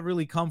does that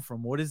really come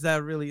from? What is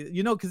that really,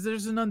 because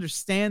there's an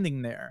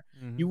understanding there.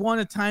 You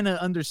want to kind of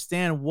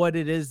understand what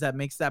it is that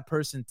makes that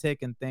person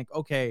tick and think,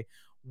 okay,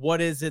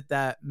 what is it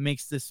that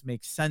makes this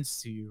make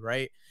sense to you,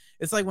 right?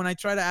 It's like when I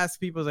try to ask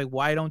people, it's like,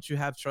 why don't you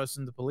have trust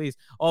in the police?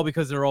 Oh,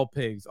 because they're all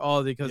pigs.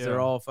 Oh, because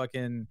they're all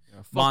fucking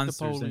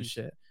monsters and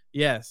shit.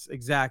 Yes,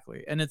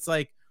 exactly. And it's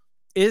like,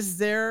 is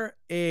there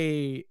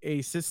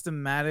a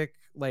systematic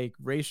like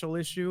racial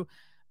issue?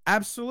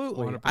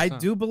 Absolutely. 100%. I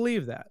do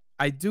believe that.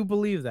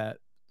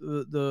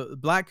 The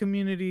black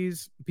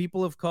communities,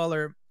 people of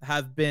color,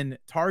 have been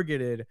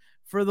targeted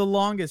for the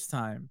longest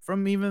time,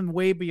 from even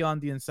way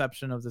beyond the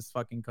inception of this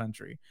fucking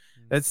country.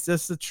 That's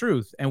just the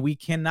truth, and we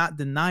cannot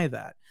deny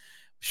that.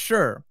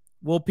 Sure,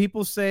 will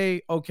people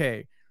say,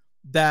 okay,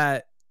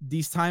 that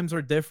these times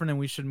are different and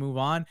we should move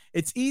on?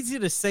 It's easy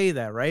to say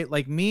that, right?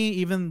 Like me,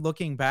 even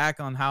looking back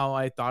on how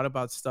I thought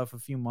about stuff a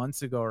few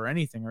months ago or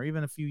anything, or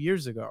even a few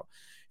years ago,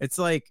 it's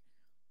like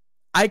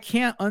I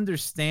can't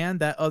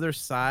understand that other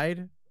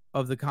side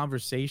of the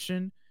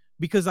conversation,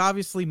 because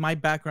obviously my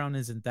background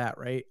isn't that,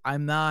 right?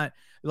 I'm not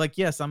like,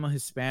 yes, I'm a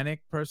Hispanic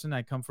person.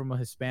 I come from a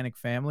Hispanic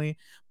family,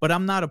 but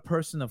I'm not a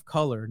person of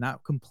color,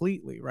 not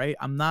completely, right?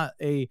 I'm not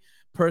a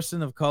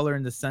person of color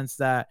in the sense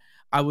that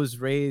I was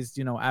raised,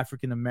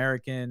 African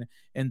American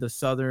in the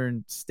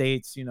southern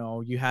states.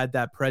 You had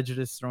that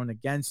prejudice thrown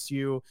against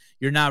you.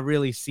 You're not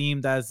really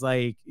seen as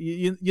like,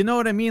 you know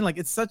what I mean? Like,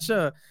 it's such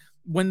a,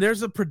 when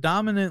there's a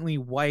predominantly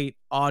white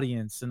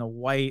audience and a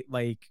white,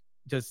 like,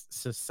 just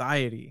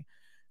society,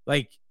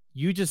 like,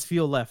 you just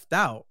feel left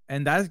out.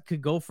 And that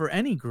could go for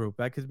any group.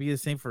 That could be the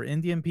same for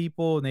Indian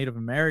people, Native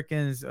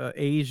Americans,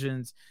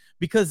 Asians,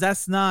 because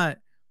that's not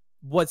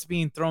what's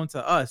being thrown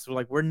to us.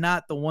 We're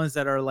not the ones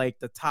that are like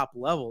the top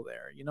level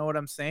there. You know what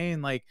I'm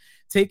saying? Like,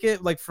 take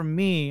it like from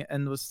me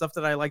and the stuff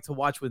that I like to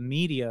watch with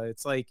media.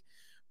 It's like,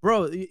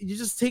 bro, you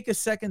just take a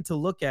second to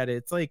look at it.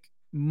 It's like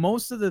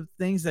most of the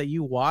things that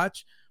you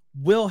watch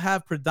will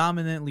have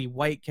predominantly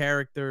white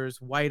characters,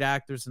 white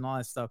actors, and all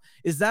that stuff.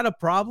 Is that a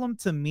problem?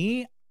 To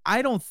me,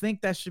 I don't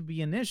think that should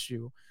be an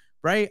issue,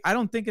 right? I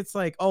don't think it's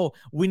like, oh,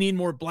 we need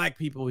more black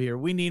people here,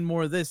 we need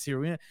more of this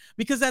here,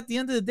 because at the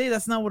end of the day,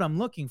 that's not what I'm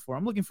looking for.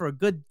 I'm looking for a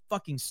good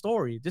fucking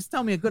story. Just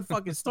tell me a good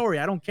fucking story.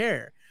 I don't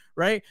care,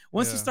 right?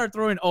 Once you start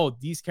throwing, oh,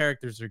 these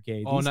characters are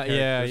gay, these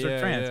characters are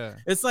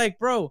trans, it's like,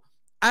 bro,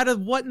 out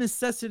of what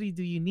necessity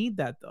do you need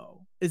that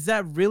though? Is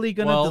that really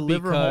gonna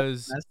deliver?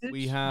 Because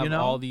we have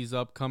all these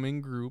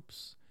upcoming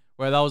groups,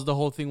 where that was the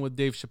whole thing with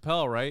Dave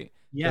Chappelle, right?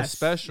 Yes, the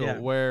special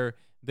where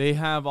they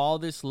have all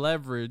this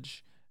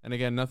leverage. And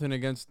again, nothing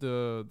against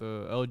the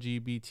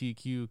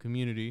LGBTQ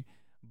community,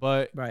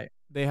 but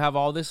they have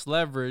all this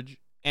leverage,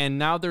 and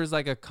now there's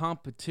like a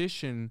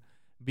competition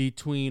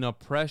between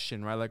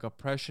oppression, right? Like,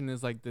 oppression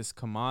is like this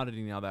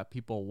commodity now that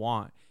people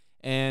want.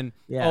 And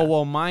oh,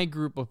 well, my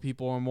group of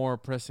people are more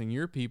oppressing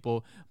your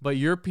people, but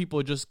your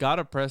people just got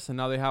oppressed, and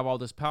now they have all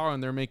this power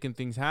and they're making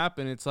things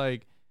happen. It's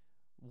like,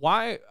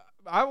 why?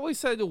 I always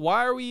said,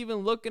 why are we even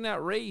looking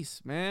at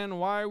race, man?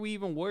 Why are we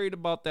even worried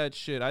about that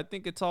shit? I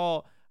think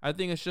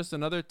it's just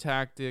another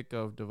tactic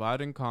of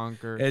divide and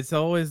conquer. It's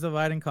always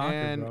divide and conquer,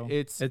 and bro.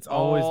 It's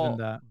always been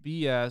that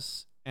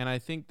BS. And I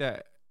think we're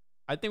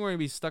gonna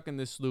be stuck in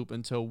this loop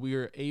until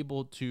we're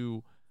able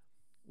to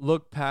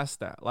look past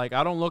that. Like,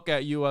 I don't look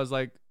at you as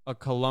like a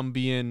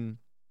Colombian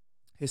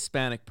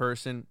Hispanic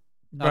person.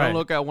 I don't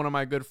look at one of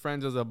my good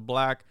friends as a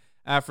black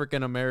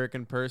African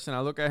American person.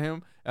 I look at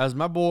him as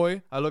my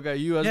boy. I look at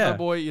you as my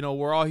boy.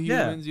 We're all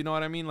humans. You know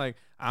what I mean? Like,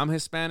 I'm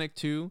Hispanic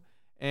too,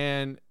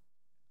 and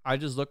I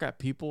just look at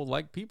people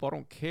like people. I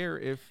don't care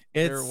if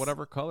they're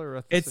whatever color.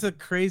 Ethnicity. It's a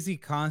crazy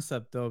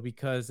concept though,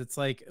 because it's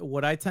like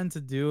what I tend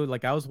to do.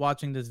 Like, I was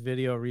watching this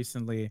video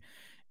recently,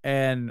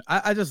 and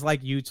I just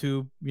like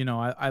YouTube.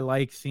 I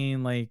like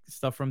seeing like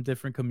stuff from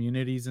different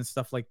communities and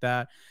stuff like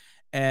that.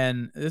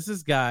 And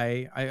this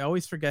guy, I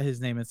always forget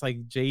his name. It's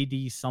like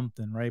JD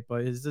something, right?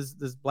 But it's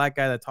this black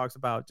guy that talks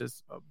about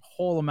just a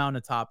whole amount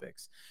of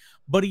topics.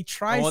 But he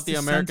tries to the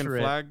American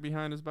flag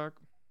behind his back.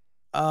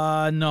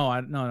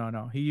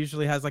 No. He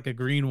usually has like a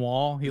green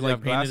wall. He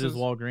like painted his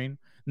wall green.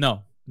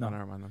 No.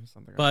 Never mind.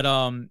 Something. But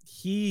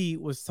he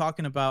was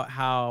talking about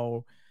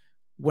how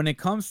when it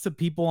comes to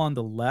people on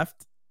the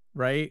left,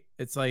 right?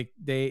 It's like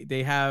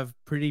they have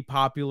pretty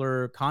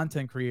popular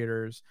content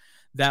creators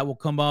that will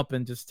come up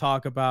and just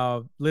talk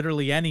about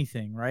literally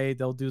anything, right?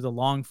 They'll do the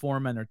long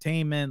form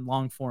entertainment,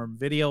 long form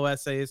video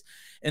essays,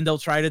 and they'll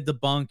try to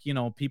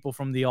debunk, people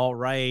from the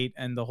alt-right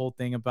and the whole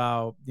thing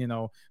about,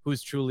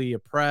 who's truly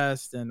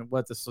oppressed and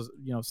what the,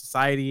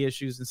 society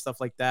issues and stuff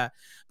like that.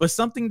 But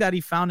something that he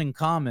found in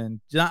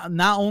common,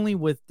 not only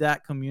with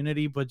that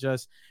community, but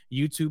just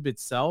YouTube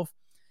itself,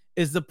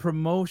 is the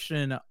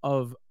promotion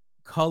of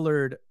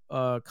colored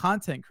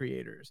content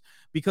creators,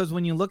 because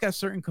when you look at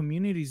certain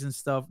communities and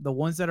stuff, the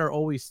ones that are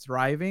always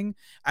thriving,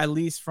 at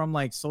least from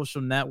like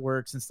social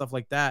networks and stuff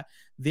like that,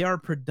 they are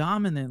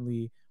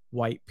predominantly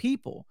white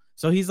people.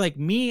 So he's like,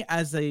 me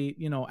as a,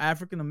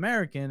 African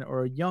American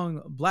or a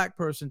young black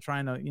person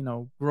trying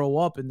to, grow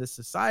up in this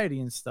society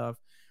and stuff,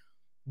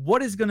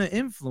 what is going to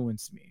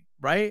influence me,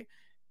 right?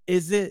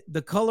 Is it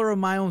the color of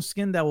my own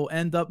skin that will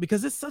end up,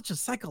 because it's such a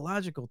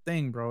psychological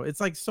thing, bro. It's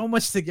like so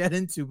much to get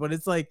into, but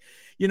it's like,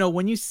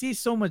 when you see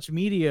so much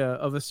media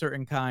of a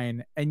certain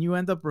kind and you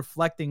end up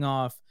reflecting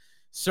off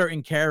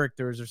certain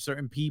characters or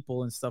certain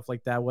people and stuff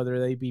like that, whether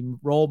they be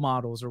role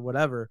models or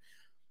whatever,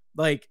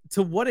 like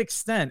to what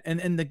extent,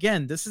 and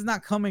again, this is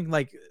not coming,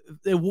 like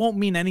it won't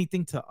mean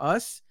anything to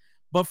us,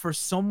 but for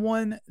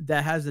someone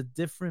that has a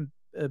different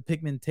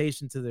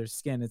pigmentation to their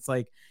skin, it's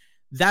like,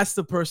 that's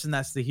the person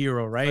that's the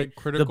hero, right?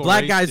 Like the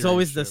black guy's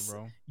always shit,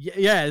 the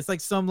yeah, it's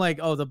like some like,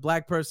 oh, the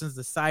black person's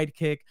the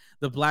sidekick,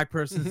 the black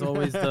person's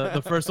always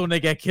the first one to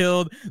get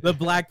killed, the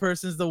black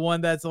person's the one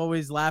that's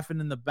always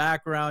laughing in the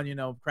background,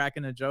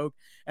 cracking a joke.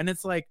 And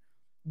it's like,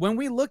 when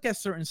we look at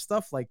certain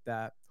stuff like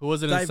that, who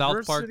was it in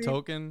South Park,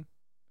 Token?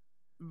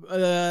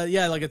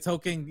 Yeah, like a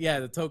token,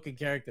 the token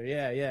character,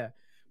 yeah.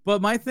 But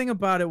my thing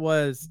about it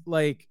was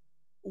like,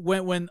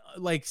 when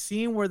like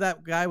seeing where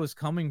that guy was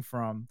coming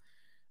from,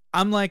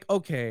 I'm like,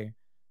 okay,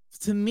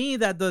 to me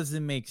that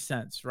doesn't make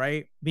sense,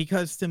 right?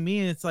 Because to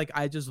me it's like,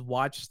 I just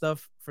watch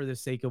stuff for the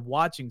sake of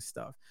watching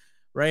stuff,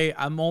 right?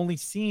 I'm only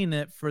seeing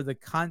it for the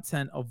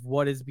content of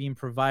what is being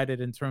provided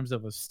in terms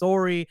of a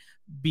story,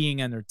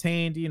 being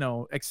entertained,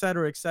 et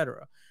cetera, et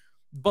cetera.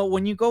 But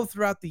when you go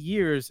throughout the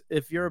years,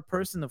 if you're a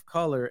person of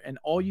color and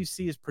all you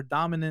see is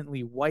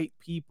predominantly white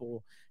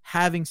people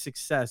having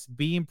success,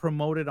 being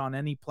promoted on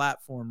any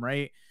platform,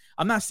 right?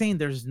 I'm not saying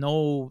there's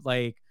no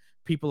like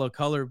people of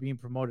color being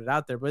promoted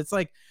out there, but it's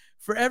like,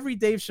 for every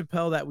Dave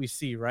Chappelle that we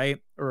see, right,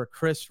 or a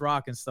Chris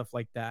Rock and stuff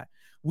like that,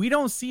 we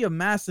don't see a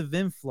massive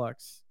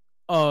influx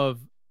of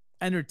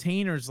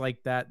entertainers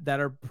like that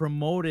are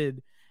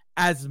promoted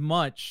as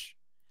much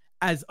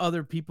as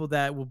other people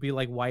that will be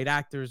like white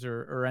actors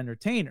or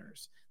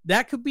entertainers.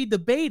 That could be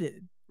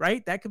debated,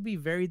 right? That could be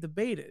very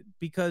debated,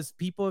 because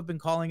people have been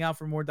calling out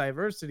for more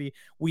diversity.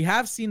 We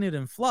have seen it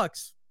in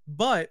flux,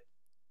 but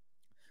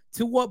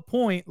to what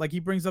point, like he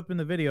brings up in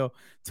the video,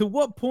 to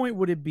what point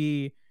would it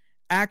be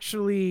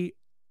actually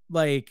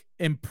like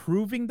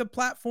improving the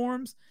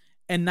platforms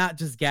and not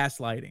just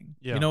gaslighting?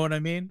 You know what I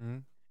mean? Mm-hmm.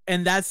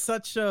 And that's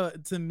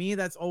to me,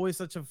 that's always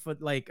such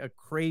a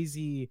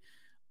crazy,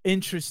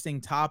 interesting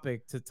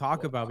topic to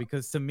talk about,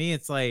 because to me,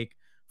 it's like,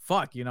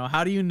 fuck,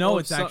 how do you know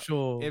it's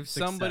actual if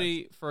success?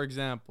 Somebody, for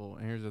example,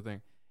 and here's the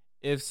thing,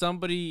 if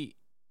somebody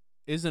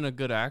isn't a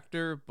good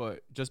actor,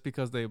 but just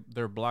because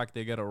they're black,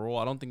 they get a role,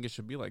 I don't think it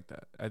should be like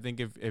that. I think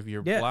if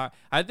you're black,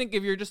 I think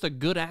if you're just a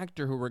good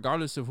actor who,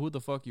 regardless of who the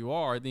fuck you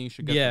are, I think you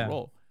should get the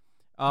role.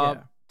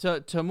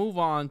 To move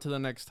on to the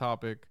next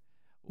topic,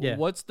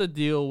 what's the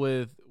deal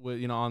with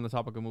on the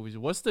topic of movies,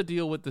 what's the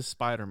deal with the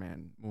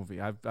Spider-Man movie?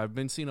 I've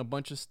been seeing a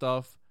bunch of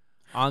stuff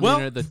on the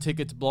internet, the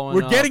tickets blowing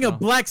up. We're getting a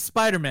black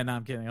Spider-Man. No,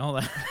 I'm kidding. Hold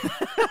on.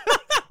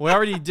 We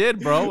already did,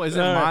 bro. Is it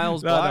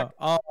Miles Black?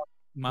 No.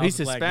 Miles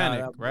he's Black,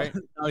 Hispanic, right?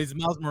 No, he's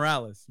Miles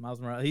Morales.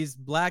 He's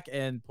black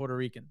and Puerto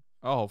Rican.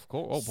 Oh, of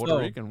course. Oh, Puerto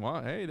Rican.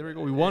 Wow. Hey, there we go.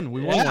 We won.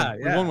 We won one.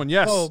 We won one.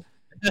 Yes. So,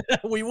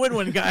 we win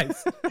one,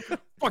 guys.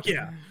 Fuck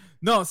yeah.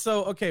 No,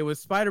 so okay, with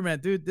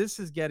Spider-Man, dude, this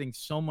is getting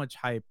so much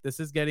hype. This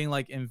is getting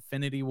like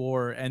Infinity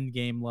War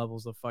Endgame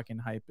levels of fucking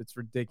hype. It's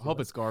ridiculous. I hope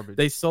it's garbage.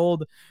 They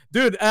sold,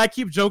 dude. I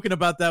keep joking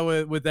about that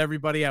with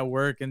everybody at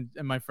work and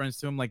my friends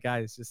too. I'm like,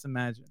 guys, just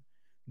imagine.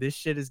 This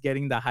shit is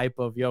getting the hype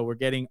of, we're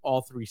getting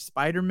all three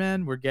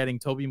Spider-Men. We're getting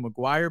Tobey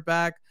Maguire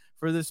back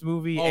for this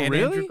movie and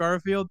really? Andrew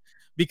Garfield.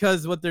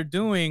 Because what they're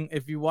doing,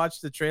 if you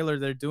watch the trailer,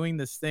 they're doing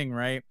this thing,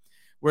 right?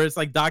 Where it's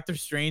like Doctor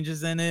Strange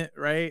is in it,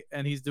 right?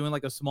 And he's doing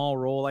like a small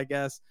role, I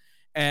guess.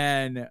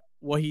 And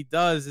what he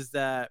does is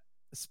that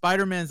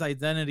Spider-Man's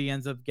identity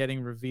ends up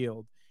getting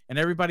revealed. And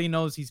everybody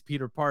knows he's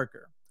Peter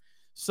Parker.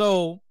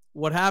 So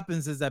what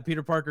happens is that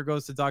Peter Parker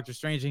goes to Doctor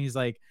Strange and he's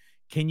like,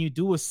 can you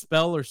do a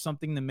spell or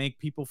something to make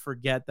people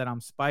forget that I'm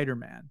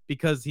Spider-Man?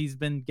 Because he's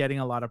been getting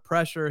a lot of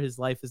pressure. His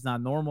life is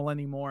not normal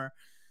anymore.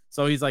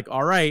 So he's like,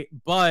 all right,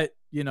 but,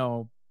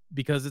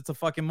 because it's a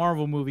fucking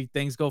Marvel movie,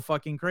 things go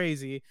fucking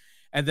crazy.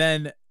 And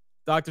then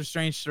Doctor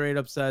Strange straight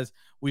up says,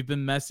 we've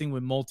been messing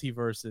with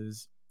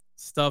multiverses,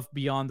 stuff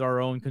beyond our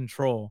own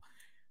control.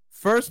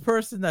 First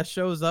person that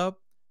shows up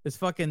is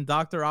fucking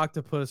Dr.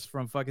 Octopus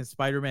from fucking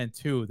Spider-Man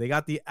 2. They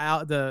got the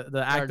actor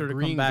to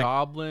come back.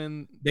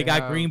 Goblin. They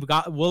got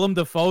Willem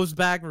Dafoe's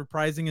back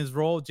reprising his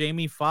role.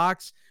 Jamie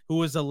Foxx, who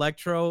was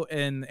Electro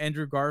in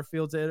Andrew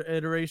Garfield's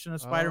iteration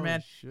of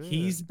Spider-Man,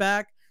 he's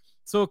back.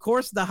 So of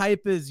course the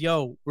hype is,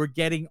 we're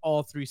getting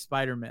all three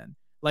Spider-Men.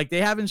 Like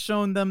they haven't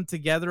shown them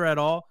together at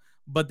all,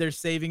 but they're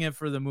saving it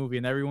for the movie,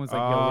 and everyone's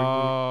like,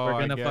 we're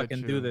gonna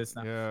fucking do this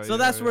now. So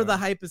that's where the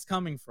hype is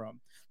coming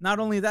from. not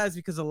only that, is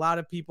because a lot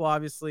of people,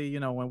 obviously, you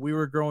know, when we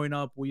were growing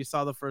up, we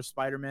saw the first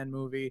Spider-Man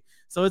movie.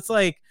 So it's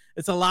like,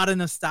 it's a lot of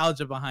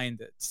nostalgia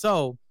behind it.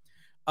 So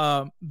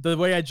the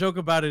way I joke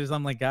about it is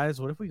I'm like,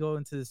 guys, what if we go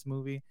into this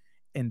movie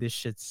and this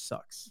shit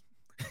sucks?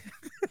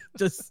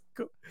 Just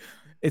go.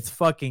 It's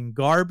fucking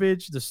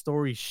garbage. The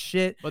story's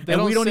shit. But they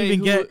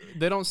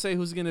don't say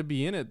who's gonna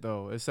be in it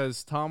though. It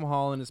says Tom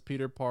Holland is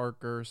Peter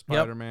Parker,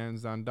 Spider-Man,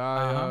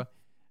 Zendaya,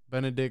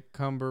 Benedict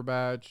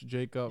Cumberbatch,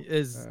 Jacob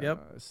is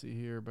let's see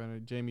here,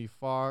 Jamie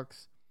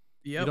Foxx.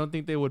 Yep. You don't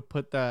think they would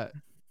put that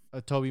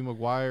Tobey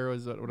Maguire, or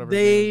is that whatever?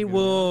 They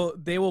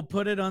will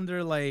put it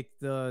under like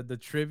the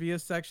trivia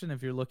section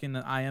if you're looking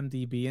at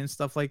IMDb and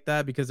stuff like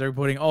that, because they're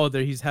putting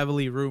he's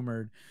heavily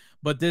rumored.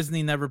 But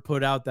Disney never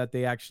put out that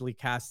they actually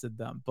casted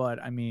them. But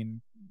I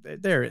mean,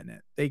 they're in it.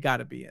 They got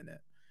to be in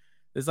it.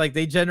 It's like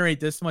they generate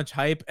this much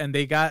hype, and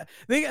they got.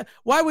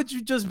 Why would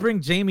you just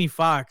bring Jamie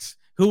Foxx,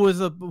 who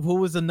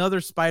was another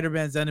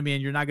Spider-Man's enemy,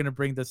 and you're not gonna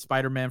bring the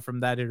Spider-Man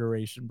from that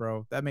iteration,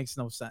 bro? That makes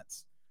no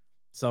sense.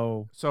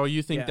 So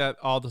you think that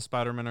all the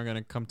Spider-Men are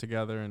gonna come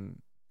together and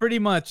pretty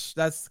much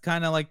that's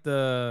kind of like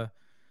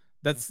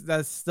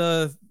that's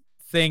the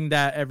thing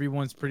that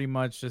everyone's pretty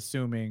much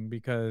assuming,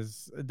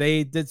 because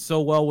they did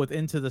so well with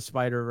Into the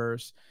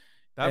Spider-Verse.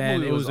 That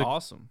movie was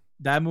awesome.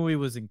 That movie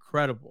was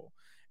incredible.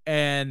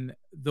 And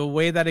the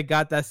way that it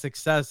got that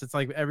success, it's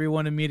like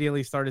everyone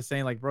immediately started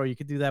saying like, bro, you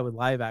could do that with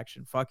live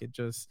action. Fuck it.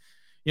 Just,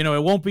 you know,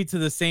 it won't be to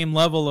the same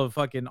level of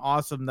fucking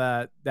awesome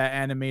that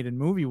animated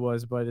movie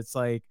was, but it's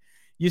like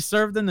you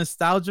serve the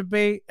nostalgia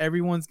bait,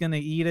 everyone's going to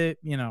eat it,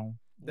 you know.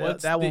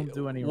 That won't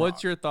do any wrong.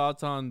 What's your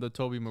thoughts on the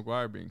Tobey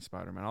Maguire being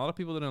Spider-Man? A lot of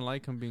people didn't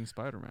like him being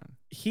Spider-Man.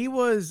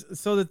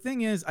 So the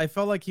thing is, I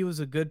felt like he was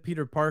a good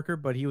Peter Parker,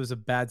 but he was a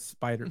bad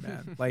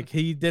Spider-Man. Like,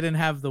 he didn't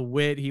have the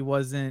wit. He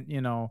wasn't,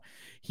 you know,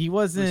 he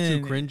wasn't.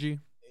 It was too cringy.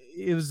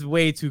 It was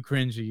way too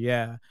cringy,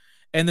 yeah.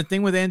 And the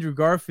thing with Andrew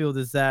Garfield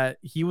is that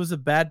he was a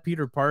bad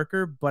Peter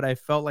Parker, but I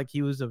felt like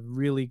he was a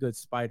really good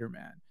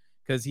Spider-Man,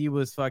 because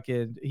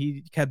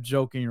he kept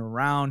joking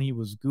around. He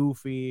was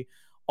goofy,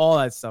 all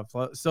that stuff.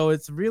 So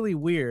it's really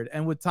weird.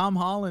 And with Tom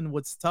Holland,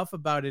 what's tough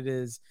about it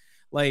is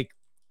like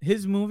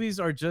his movies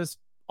are just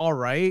all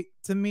right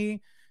to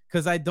me,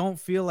 because I don't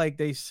feel like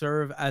they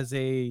serve as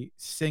a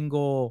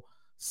single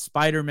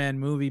Spider-Man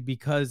movie,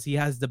 because he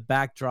has the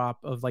backdrop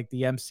of like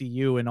the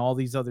MCU and all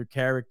these other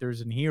characters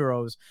and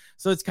heroes.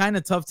 So it's kind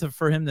of tough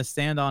for him to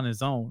stand on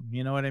his own.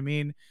 You know what I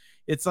mean?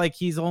 It's like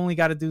he's only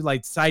got to do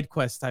like side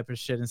quest type of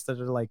shit instead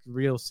of like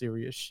real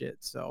serious shit.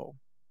 So,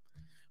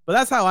 but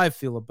that's how I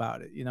feel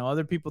about it. You know,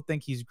 other people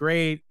think he's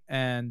great,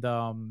 and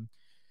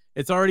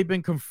it's already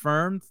been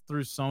confirmed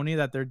through Sony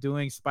that they're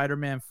doing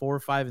Spider-Man 4,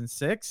 5, and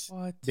 6.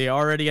 What? They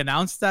already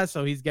announced that,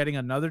 so he's getting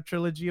another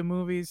trilogy of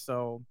movies.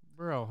 So,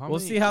 bro, we'll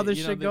see how this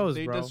shit goes,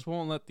 bro. They just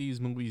won't let these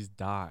movies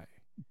die.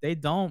 They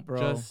don't,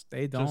 bro.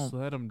 They don't. Just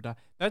let them die.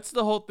 That's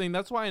the whole thing.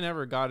 That's why I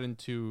never got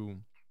into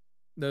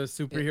the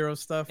superhero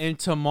stuff.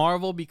 Into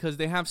Marvel, because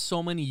they have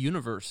so many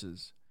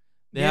universes.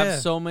 They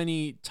have so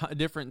many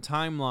different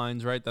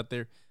timelines, right? That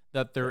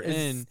they're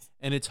in,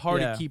 and it's hard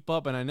to keep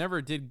up. And I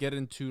never did get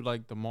into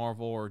like the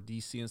Marvel or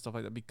DC and stuff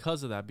like that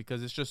because of that,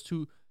 because it's just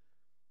too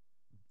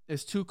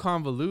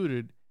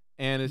convoluted,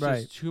 and it's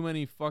just too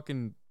many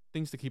fucking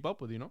things to keep up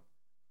with, you know?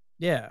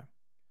 Yeah.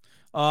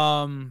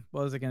 What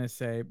was I gonna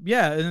say?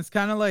 Yeah, and it's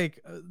kind of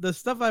like the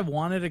stuff I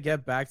wanted to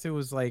get back to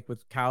was like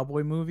with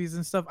cowboy movies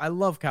and stuff. I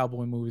love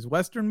cowboy movies,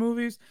 Western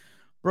movies.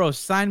 Bro,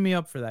 sign me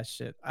up for that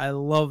shit. I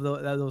love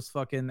those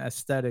fucking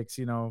aesthetics,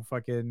 you know,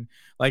 fucking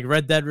like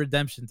Red Dead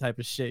Redemption type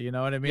of shit. You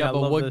know what I mean? Yeah, I but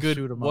love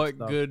what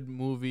good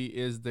movie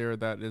is there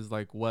that is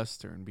like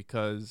Western?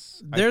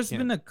 Because there's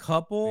been a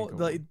couple.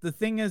 The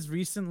thing is,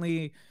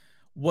 recently,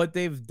 what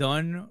they've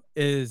done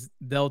is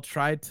they'll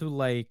try to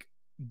like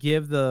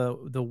give the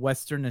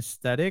Western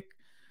aesthetic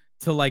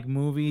to like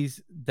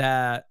movies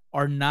that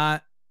are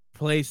not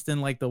placed in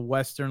like the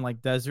Western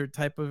like desert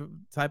type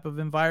of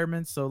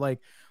environment. So like,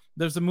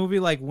 there's a movie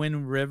like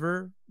Wind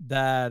River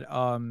that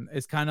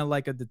is kind of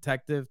like a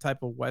detective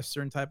type of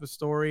Western type of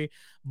story,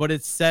 but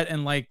it's set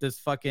in like this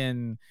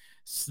fucking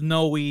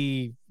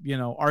snowy, you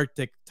know,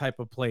 Arctic type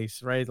of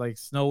place, right? Like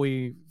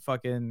snowy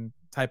fucking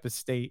type of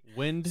state.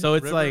 Wind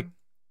River? Like,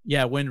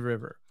 yeah, Wind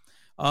River.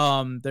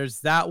 There's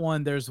that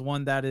one. There's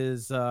one that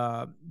is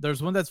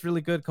there's one that's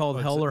really good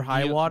called Hell or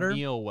High Water.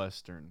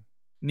 Neo-Western.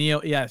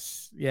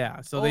 Yes.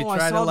 Yeah. So they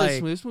try I saw to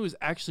like this movie was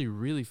actually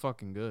really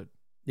fucking good.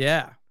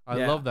 Yeah.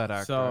 I love that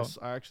actor. So,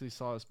 I actually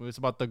saw this movie. It's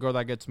about the girl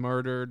that gets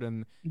murdered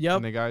and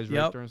the guys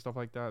raped her and stuff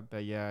like that.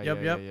 Yeah.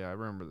 I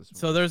remember this movie.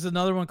 So there's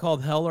another one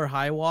called Hell or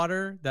High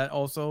Water that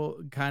also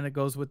kind of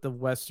goes with the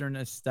Western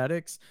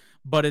aesthetics,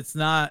 but it's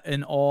not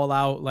an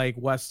all-out like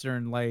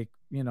Western, like,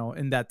 you know,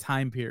 in that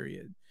time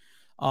period.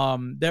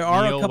 There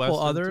are a couple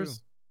others.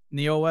 Too.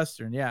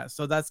 Neo-Western, yeah.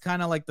 So that's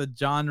kind of like the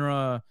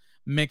genre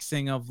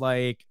mixing of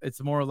like,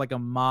 it's more like a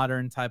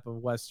modern type of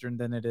Western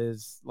than it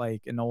is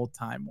like an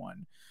old-time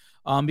one.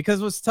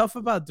 Because what's tough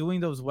about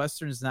doing those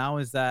Westerns now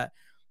is that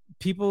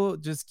people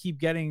just keep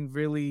getting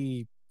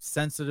really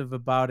sensitive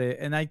about it,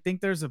 and I think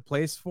there's a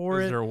place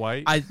for it. They're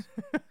white.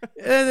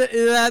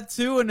 That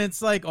too, and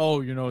it's like,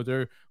 oh,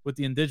 they're with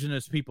the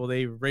indigenous people,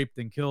 they raped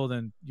and killed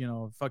and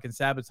fucking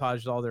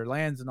sabotaged all their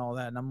lands and all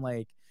that, and I'm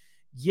like,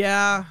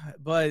 yeah,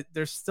 but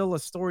there's still a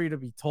story to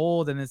be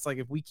told, and it's like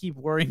if we keep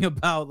worrying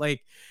about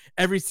like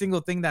every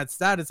single thing that's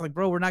that, it's like,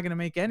 bro, we're not gonna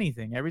make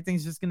anything.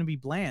 Everything's just gonna be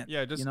bland.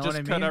 Yeah, just what I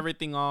cut mean?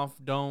 everything off.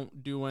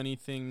 Don't do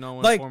anything. No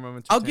Like, form of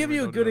entertainment. I'll give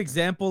you a good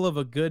example of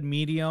a good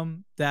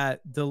medium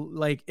that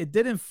it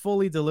didn't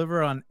fully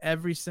deliver on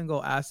every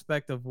single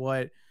aspect of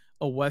what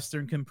a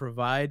Western can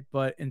provide,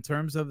 but in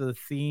terms of the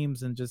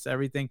themes and just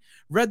everything,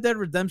 Red Dead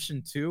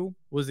Redemption 2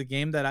 was a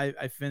game that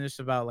I finished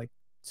about like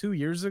 2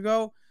 years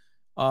ago.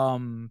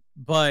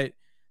 But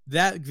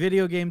that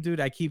video game, dude,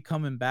 I keep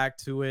coming back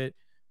to it,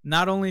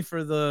 not only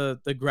for the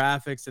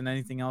graphics and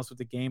anything else with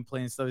the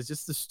gameplay and stuff. It's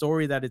just the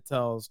story that it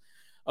tells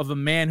of a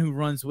man who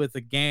runs with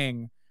a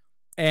gang,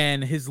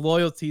 and his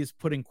loyalty is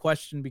put in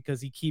question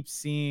because he keeps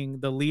seeing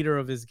the leader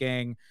of his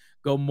gang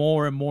go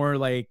more and more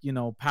like,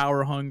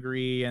 power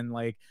hungry and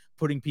like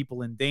putting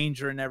people in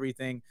danger and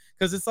everything.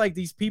 Because it's like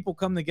these people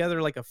come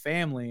together like a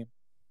family,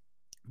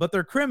 but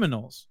they're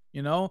criminals,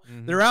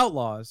 they're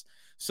outlaws.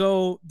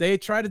 So they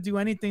try to do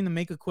anything to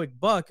make a quick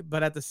buck,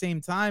 but at the same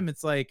time,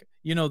 it's like,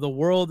 the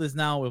world is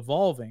now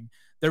evolving.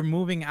 They're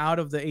moving out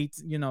of the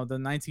the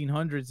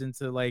 1900s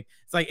into like,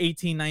 it's like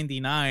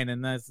 1899,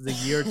 and that's the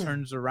year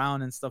turns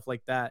around and stuff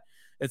like that.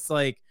 It's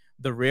like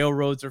the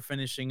railroads are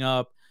finishing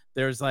up.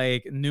 There's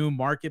like new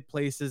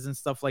marketplaces and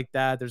stuff like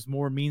that. There's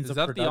more means of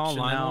production now. Is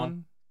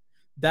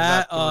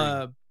that the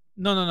online one?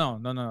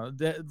 No.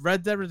 The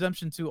Red Dead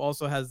Redemption 2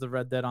 also has the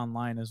Red Dead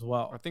Online as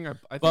well. I think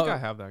I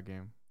have that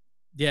game.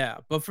 Yeah,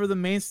 but for the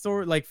main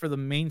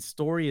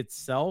story,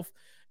 itself,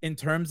 in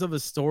terms of a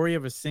story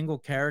of a single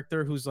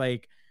character who's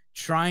like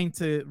trying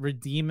to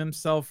redeem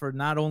himself for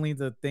not only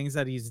the things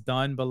that he's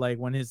done, but like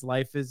when his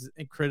life is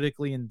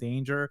critically in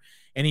danger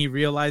and he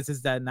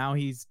realizes that now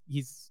he's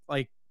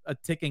like a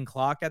ticking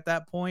clock at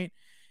that point.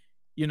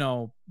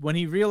 When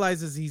he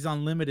realizes he's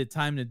on limited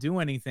time to do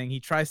anything,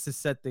 he tries to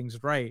set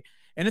things right.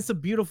 And it's a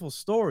beautiful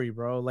story,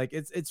 bro. Like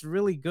it's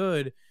really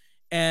good.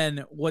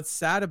 And what's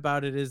sad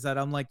about it is that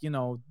I'm like,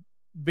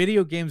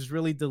 video games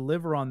really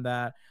deliver on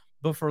that,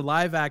 but for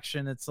live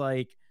action, it's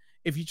like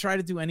if you try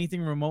to do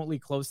anything remotely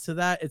close to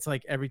that, it's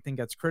like everything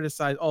gets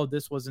criticized. Oh,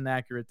 this wasn't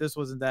accurate, this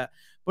wasn't that.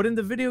 But in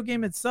the video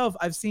game itself,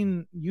 I've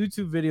seen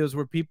YouTube videos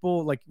where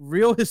people, like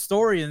real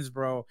historians,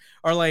 bro,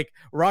 are like,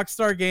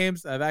 Rockstar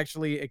Games have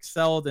actually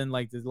excelled in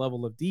like the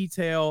level of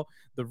detail,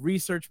 the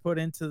research put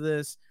into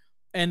this,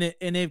 and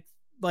it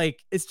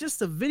like, it's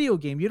just a video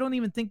game. You don't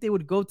even think they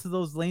would go to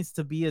those lengths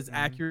to be as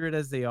accurate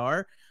as they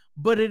are.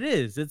 But it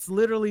is. It's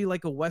literally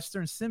like a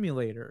Western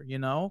simulator,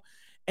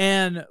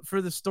 And for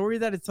the story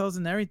that it tells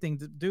and everything,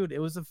 dude, it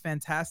was a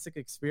fantastic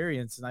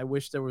experience. And I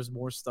wish there was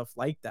more stuff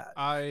like that.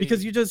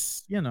 Because you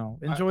just,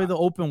 enjoy the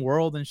open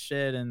world and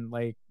shit and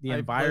like the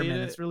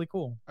environment. It's really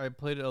cool. I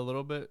played it a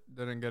little bit,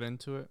 didn't get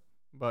into it.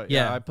 But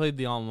yeah, I played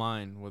the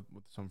online with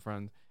some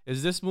friends.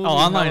 Is this movie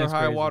online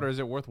High Water? Is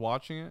it worth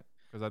watching it?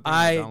 Because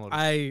I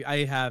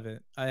have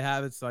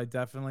it, so I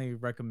definitely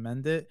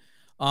recommend it.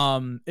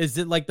 Is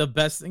it like the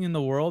best thing in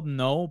the world?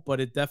 No, but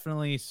it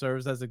definitely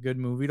serves as a good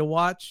movie to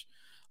watch.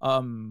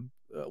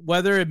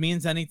 Whether it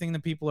means anything to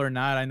people or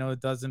not, I know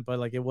it doesn't, but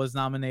like it was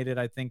nominated,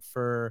 I think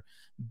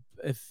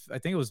I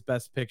think it was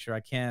Best Picture. I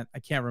can't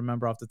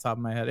remember off the top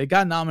of my head. It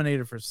got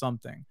nominated for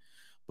something,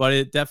 but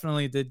it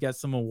definitely did get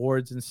some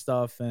awards and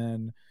stuff,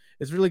 and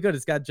it's really good.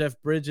 It's got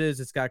Jeff Bridges,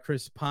 it's got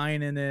Chris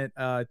Pine in it.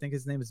 I think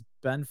his name is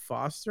Ben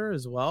Foster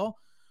as well.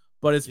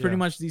 But it's pretty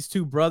much these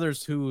two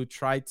brothers who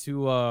try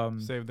to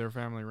save their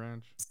family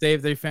ranch.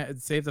 Save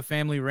the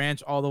family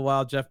ranch. All the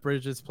while, Jeff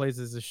Bridges plays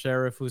as a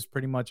sheriff who's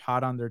pretty much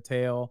hot on their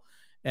tail.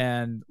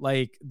 And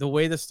like the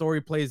way the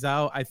story plays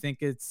out, I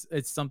think it's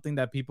something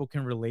that people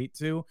can relate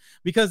to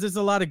because there's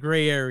a lot of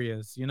gray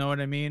areas. You know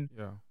what I mean?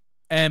 Yeah.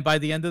 And by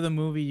the end of the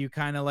movie, you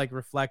kind of like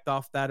reflect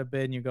off that a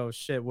bit and you go,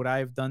 shit, would I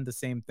have done the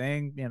same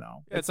thing?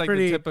 It's like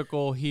the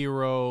typical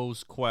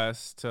hero's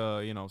quest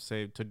to,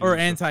 save, to do. Or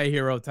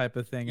anti-hero type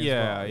of thing.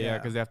 Yeah.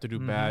 Because they have to do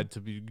bad to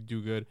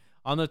do good.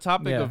 On the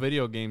topic of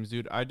video games,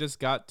 dude, I just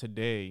got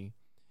today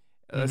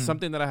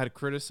something that I had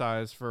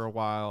criticized for a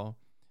while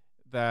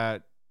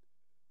that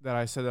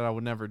I said that I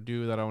would never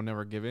do, that I would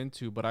never give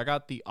into. But I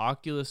got the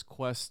Oculus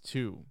Quest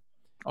 2.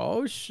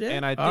 Oh, shit.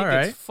 And I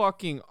think it's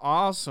fucking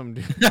awesome,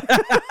 dude.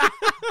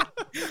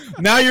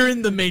 Now you're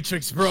in the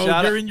Matrix, bro.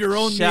 You're in your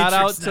own Matrix now. Shout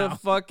out to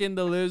fucking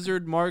the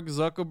lizard, Mark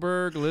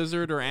Zuckerberg,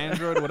 lizard or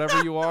Android,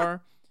 whatever you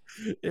are.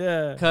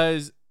 Yeah.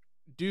 Because,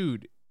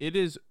 dude, it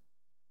is,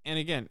 and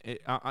again,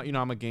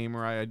 I'm a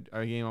gamer.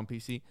 I game on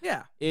PC.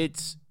 Yeah.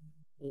 It's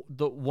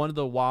one of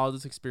the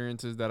wildest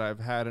experiences that I've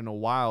had in a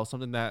while.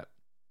 Something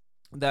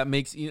that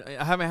makes,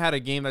 I haven't had a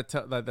game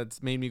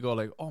that's made me go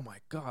like, oh my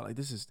God, like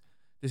this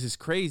is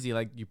crazy.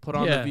 Like you put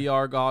on the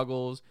VR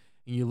goggles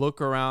and you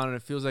look around and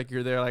it feels like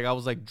you're there. Like I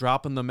was like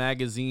dropping the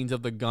magazines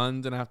of the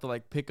guns and I have to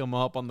like pick them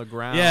up on the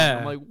ground. Yeah.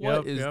 I'm like,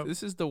 what is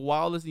this? Is the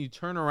wildest. And you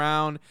turn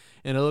around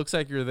and it looks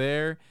like you're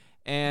there.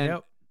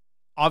 And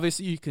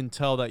obviously you can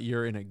tell that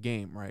you're in a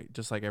game, right?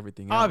 Just like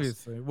everything else.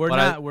 Obviously.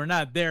 We're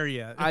not there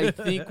yet. I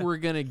think we're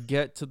going to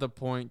get to the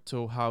point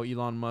to how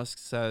Elon Musk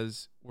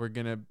says we're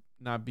going to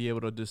not be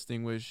able to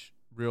distinguish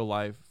real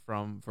life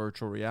from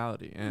virtual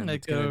reality, and like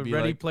it's gonna be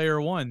Ready Player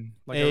One,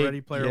 a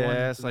Ready Player One.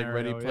 Yes, like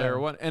Ready Player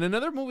One. And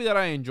another movie that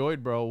I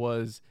enjoyed, bro,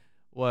 was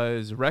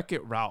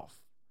Wreck-It Ralph.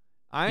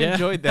 I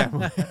enjoyed that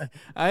movie.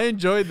 I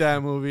enjoyed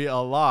that movie a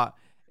lot.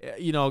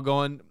 You know,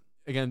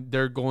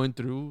 they're going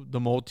through the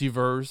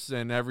multiverse,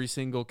 and every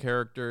single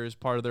character is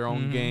part of their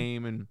own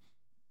game, and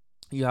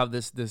you have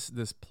this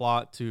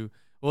plot to.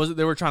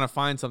 They were trying to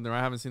find something. I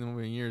haven't seen the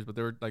movie in years, but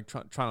they were like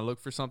trying to look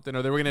for something,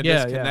 or they were gonna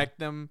disconnect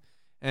them.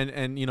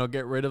 And you know,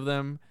 get rid of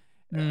them.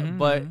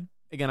 But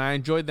again, I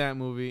enjoyed that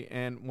movie.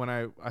 And when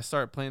I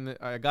started playing it,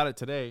 I got it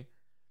today.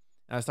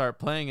 And I started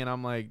playing and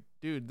I'm like,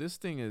 dude, this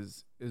thing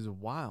is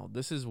wild.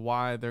 This is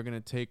why they're going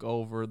to take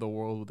over the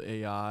world with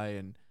AI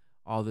and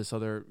all this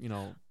other, you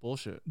know,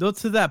 bullshit. Though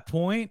to that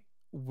point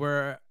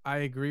where I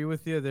agree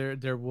with you,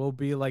 there will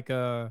be like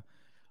a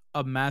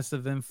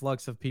massive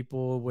influx of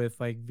people with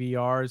like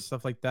VR and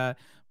stuff like that.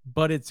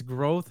 But its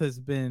growth has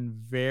been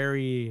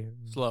very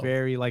slow,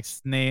 very like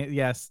snail.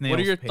 What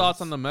are your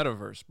thoughts on the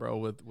metaverse, bro?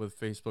 With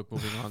Facebook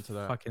moving on to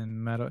that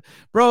fucking meta,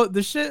 bro.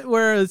 The shit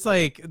where it's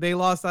like they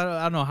lost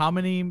I don't know how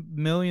many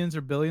millions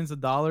or billions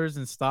of dollars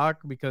in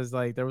stock because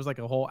like there was like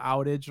a whole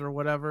outage or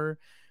whatever.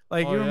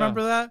 Like you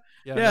remember that?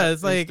 Yeah,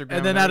 it's like, Instagram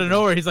and then out of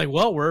nowhere he's like,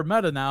 "Well, we're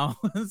Meta now."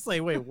 It's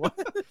like, wait, what?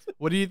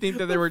 What do you think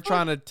that they were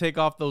trying to take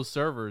off those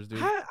servers,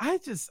 dude?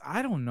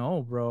 I don't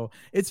know, bro.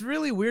 It's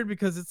really weird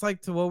because it's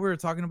like to what we were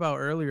talking about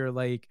earlier,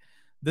 like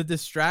the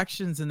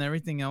distractions and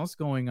everything else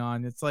going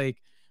on. It's like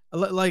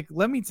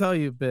let me tell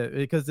you a bit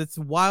because it's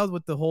wild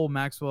with the whole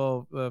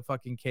Maxwell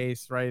fucking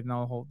case, right? And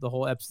the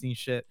whole Epstein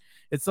shit.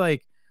 It's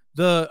like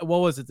the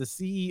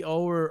CEO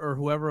or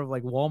whoever of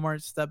like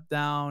Walmart stepped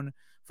down.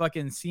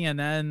 Fucking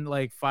CNN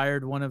like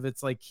fired one of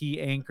its like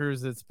key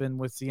anchors that's been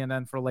with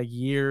CNN for like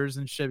years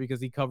and shit because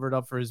he covered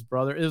up for his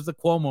brother. It was the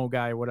Cuomo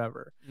guy or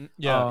whatever.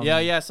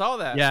 I saw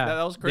that. Yeah,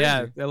 that was crazy.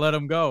 Yeah, they let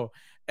him go.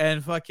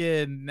 And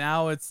fucking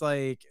now it's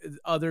like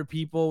other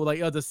people like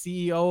the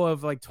CEO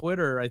of like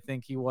Twitter, I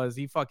think he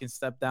fucking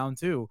stepped down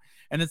too.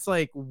 And it's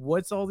like,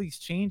 what's all these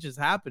changes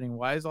happening?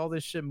 Why is all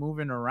this shit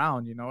moving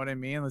around? You know what I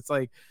mean? It's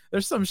like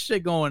there's some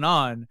shit going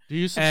on. Do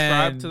you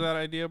subscribe to that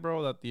idea,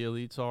 bro, that the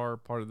elites are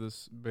part of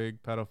this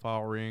big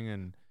pedophile ring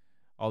and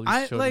all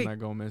these children that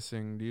go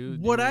missing?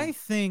 I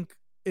think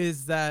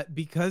is that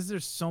because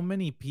there's so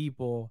many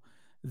people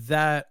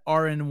that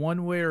are in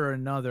one way or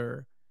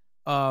another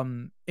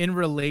in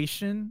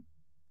relation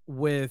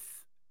with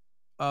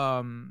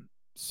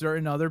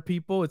certain other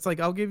people. It's like,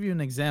 I'll give you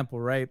an example,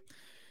 right?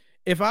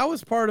 If I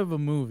was part of a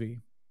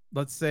movie,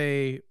 let's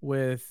say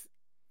with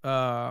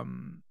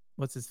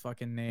what's his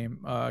fucking name,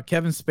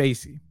 Kevin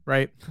Spacey,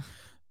 right?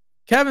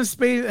 Kevin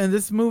Spacey, and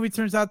this movie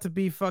turns out to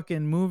be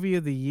fucking movie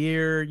of the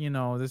year. You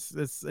know, it's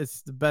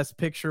the best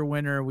picture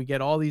winner. We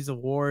get all these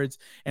awards,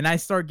 and I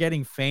start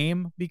getting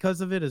fame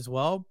because of it as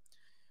well.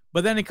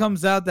 But then it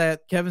comes out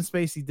that Kevin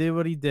Spacey did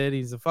what he did.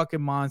 He's a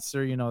fucking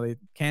monster. You know, they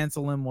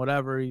cancel him,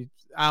 whatever. He's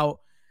out.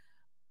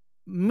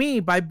 Me,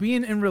 by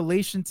being in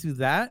relation to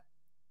that,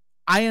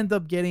 I end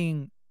up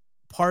getting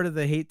part of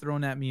the hate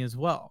thrown at me as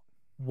well.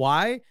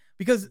 Why?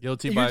 Because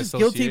guilty you're by just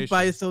association. Guilty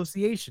by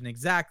association.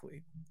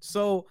 Exactly.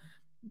 So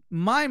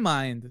my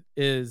mind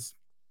is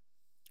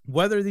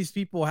whether these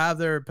people have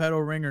their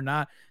pedo ring or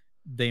not,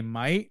 they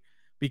might.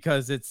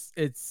 Because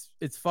it's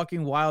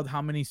fucking wild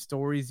how many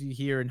stories you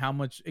hear and how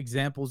much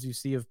examples you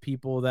see of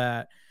people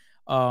that,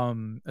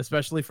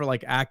 especially for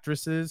like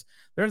actresses,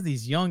 there's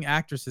these young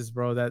actresses,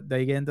 bro, that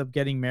they end up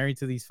getting married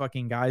to these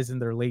fucking guys in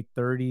their late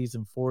 30s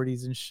and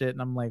 40s and shit.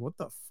 And I'm like, what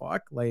the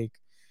fuck? Like,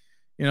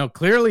 you know,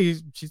 clearly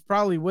she's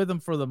probably with him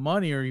for the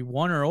money or he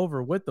won her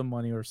over with the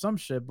money or some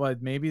shit, but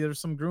maybe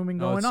there's some grooming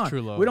going on.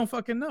 True love. We don't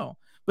fucking know.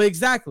 But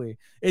exactly.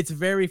 It's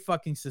very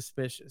fucking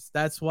suspicious.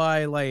 That's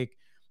why, like,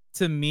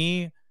 to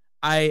me,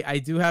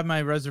 I do have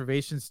my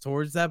reservations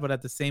towards that, but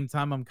at the same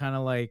time, I'm kind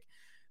of like,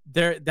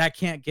 that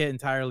can't get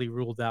entirely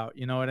ruled out.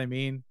 You know what I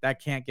mean?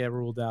 That can't get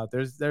ruled out.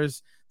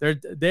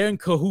 They're in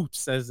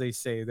cahoots, as they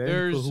say.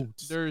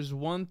 There's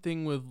one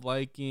thing with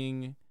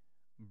liking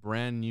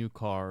brand new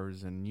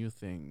cars and new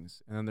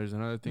things, and then there's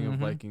another thing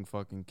of liking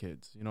fucking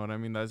kids. You know what I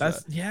mean?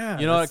 That's yeah.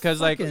 You know, because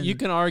like you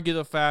can argue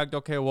the fact,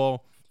 okay,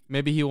 well,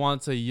 maybe he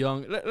wants a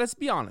young. Let's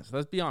be honest.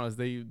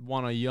 They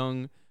want a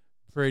young,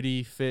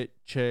 pretty, fit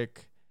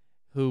chick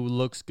who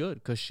looks good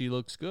because she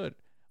looks good.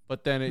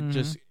 But then it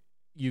just,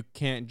 you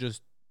can't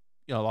just,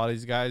 you know, a lot of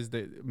these guys,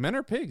 men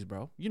are pigs,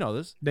 bro. You know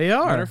this. They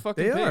are. Men are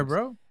fucking pigs. They are,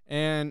 bro.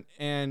 And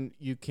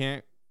you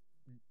can't,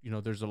 you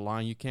know, there's a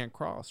line you can't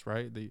cross,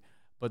 right?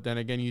 But then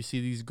again, you see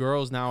these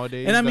girls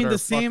nowadays and I mean, that the are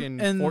same, fucking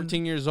and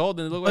 14 years old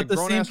and they look like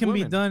grown-ass women. But the same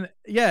can be done.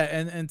 Yeah,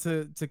 and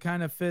to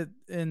kind of fit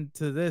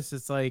into this,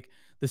 it's like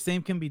the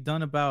same can be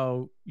done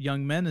about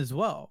young men as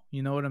well.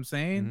 You know what I'm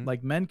saying? Mhm.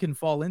 Like men can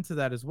fall into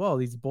that as well.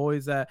 These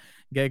boys that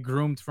get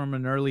groomed from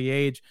an early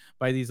age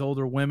by these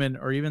older women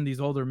or even these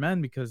older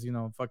men, because you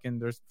know, fucking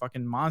there's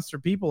fucking monster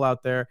people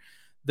out there.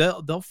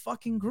 They'll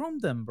fucking groom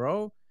them,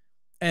 bro.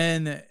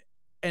 And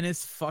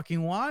it's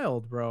fucking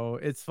wild, bro.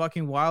 It's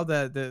fucking wild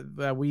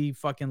that we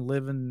fucking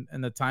live in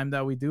the time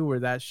that we do, where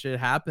that shit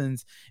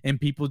happens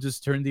and people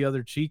just turn the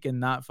other cheek and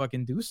not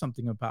fucking do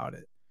something about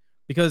it.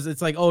 Because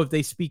it's like, oh, if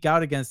they speak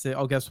out against it,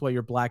 oh, guess what?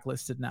 You're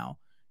blacklisted now.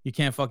 You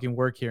can't fucking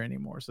work here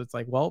anymore. So it's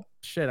like, well,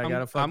 shit, I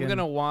gotta fucking. I'm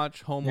gonna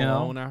watch Home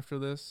Alone after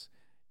this.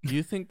 Do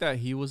you think that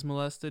he was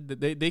molested?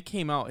 They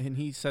came out and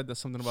he said that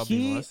something about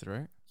being molested,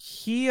 right?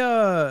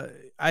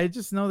 I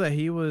just know that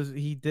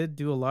he did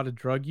do a lot of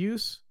drug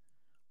use.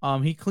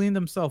 He cleaned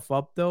himself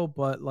up though,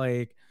 but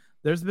like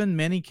there's been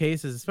many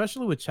cases,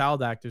 especially with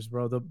child actors,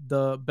 bro.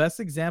 The best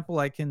example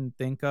I can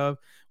think of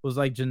was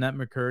like Jeanette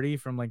McCurdy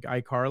from like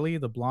iCarly,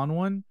 the blonde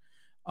one.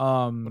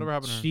 Whatever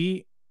happened to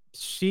her?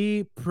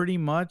 She pretty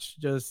much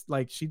just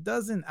like, she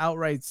doesn't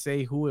outright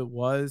say who it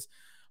was,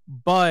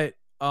 but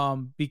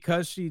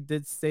because she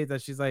did say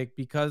that, she's like,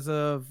 because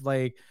of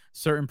like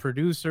certain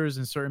producers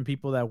and certain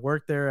people that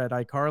worked there at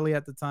iCarly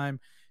at the time,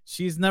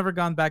 she's never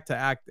gone back to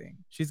acting.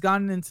 She's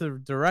gotten into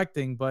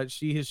directing, but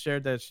she has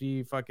shared that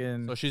she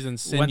fucking So she's went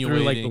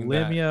through like insinuating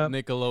bulimia.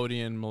 that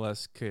Nickelodeon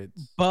molests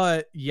kids.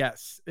 But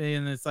yes,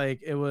 and it's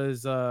like it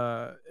was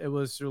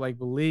through like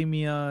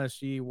bulimia.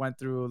 She went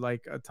through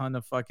like a ton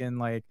of fucking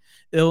like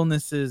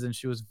illnesses, and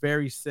she was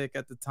very sick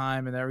at the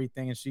time and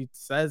everything. And she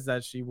says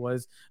that she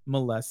was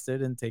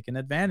molested and taken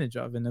advantage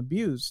of and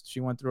abused. She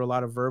went through a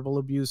lot of verbal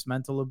abuse,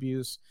 mental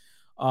abuse,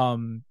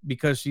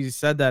 because she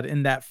said that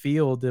in that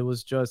field it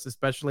was just,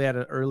 especially at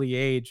an early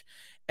age.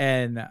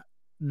 And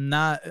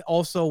not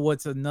also,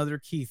 what's another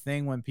key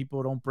thing when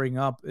people don't bring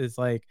up is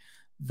like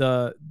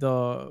the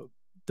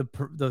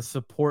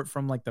support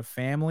from like the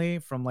family,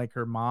 from like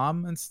her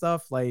mom and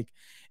stuff. Like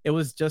it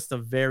was just a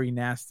very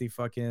nasty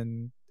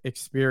fucking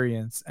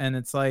experience. And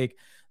it's like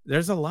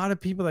there's a lot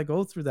of people that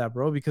go through that,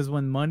 bro, because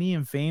when money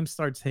and fame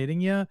starts hitting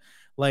you,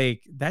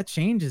 like that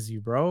changes you,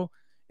 bro.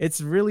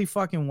 It's really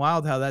fucking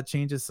wild how that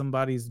changes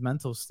somebody's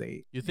mental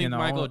state. You think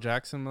Michael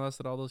Jackson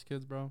molested all those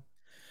kids, bro?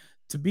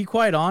 To be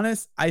quite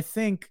honest, I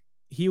think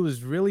he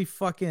was really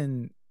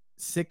fucking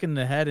sick in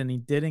the head and he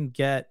didn't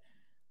get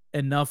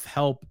enough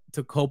help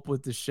to cope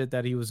with the shit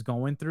that he was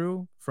going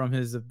through from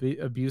his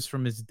abuse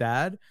from his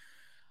dad.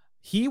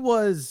 He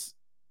was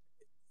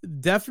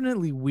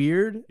definitely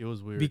weird. He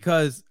was weird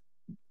because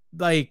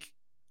like,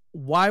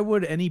 why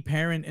would any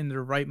parent in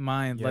their right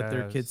mind let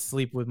their kids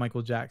sleep with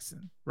Michael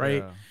Jackson,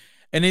 right? Yeah.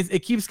 And it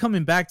keeps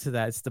coming back to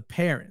that. It's the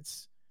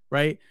parents,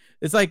 right?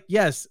 It's like,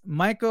 yes,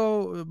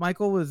 Michael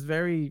was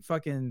very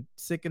fucking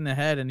sick in the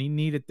head and he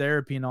needed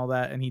therapy and all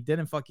that. And he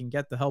didn't fucking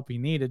get the help he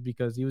needed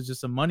because he was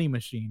just a money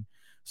machine.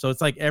 So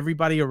it's like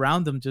everybody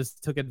around him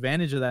just took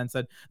advantage of that and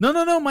said,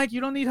 no, Mike, you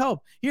don't need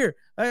help. Here,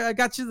 I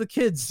got you the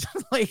kids.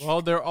 Like,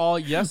 well, they're all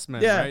yes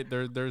men, right?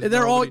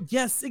 They're all,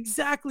 yes,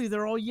 exactly.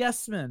 They're all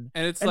yes men.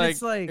 And it's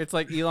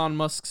like Elon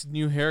Musk's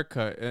new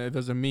haircut.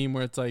 There's a meme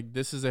where it's like,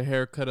 this is a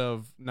haircut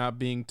of not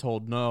being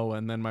told no.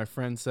 And then my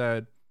friend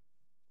said,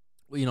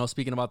 you know,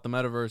 speaking about the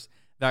metaverse,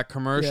 that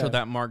commercial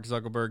that Mark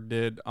Zuckerberg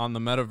did on the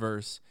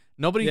metaverse,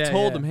 nobody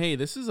told him, hey,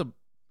 you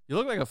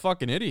look like a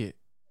fucking idiot.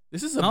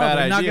 This is a bad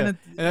idea.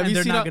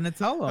 They're not gonna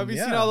tell them. Have you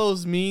seen all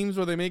those memes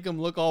where they make them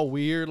look all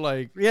weird?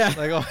 Like,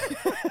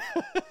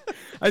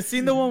 I've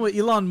seen the one with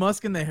Elon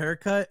Musk and the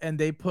haircut, and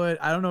they put,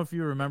 I don't know if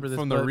you remember this,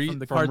 from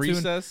the cartoon.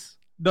 Recess?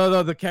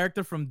 No, the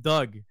character from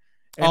Doug.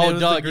 And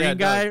Doug, the green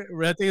guy.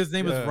 Doug. I think his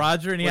name was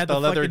Roger, and he had the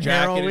leather fucking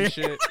jacket and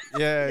shit.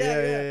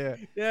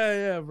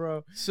 Yeah,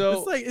 bro.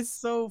 So it's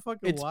so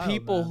fucking wild. It's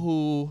people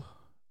who,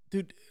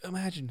 dude,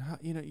 imagine how,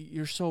 you know,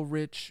 you're so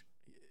rich.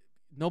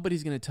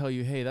 Nobody's gonna tell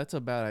you, hey, that's a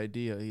bad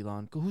idea,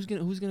 Elon. Who's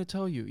gonna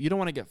tell you? You don't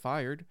want to get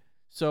fired,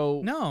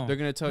 so they're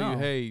gonna tell you,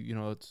 hey, you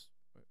know,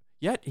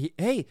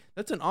 hey,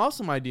 that's an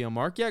awesome idea,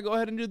 Mark. Yeah, go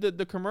ahead and do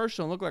the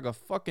commercial and look like a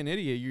fucking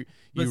idiot,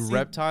 you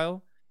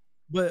reptile.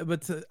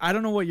 But I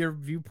don't know what your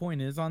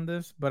viewpoint is on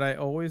this, but I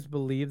always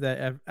believe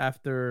that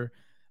after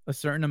a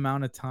certain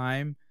amount of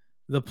time,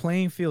 the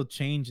playing field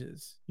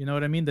changes. You know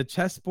what I mean? The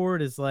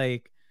chessboard is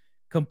like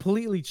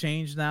completely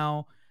changed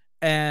now,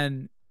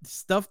 and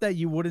stuff that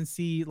you wouldn't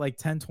see like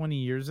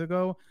 10-20 years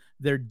ago,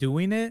 they're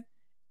doing it.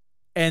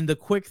 And the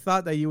quick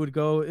thought that you would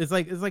go is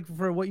like, it's like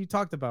for what you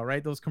talked about,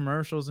 right? Those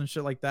commercials and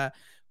shit like that.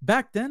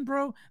 Back then,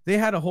 bro, they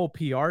had a whole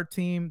PR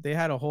team. They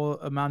had a whole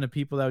amount of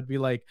people that would be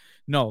like,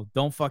 no,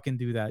 don't fucking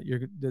do that.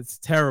 It's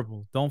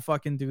terrible. Don't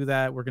fucking do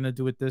that. We're going to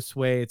do it this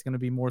way. It's going to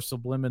be more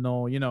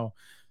subliminal, you know,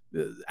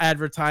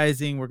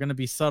 advertising. We're going to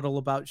be subtle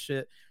about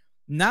shit.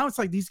 Now it's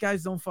like these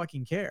guys don't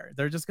fucking care.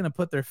 They're just going to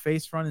put their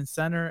face front and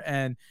center.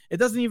 And it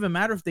doesn't even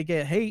matter if they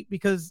get hate,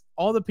 because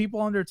all the people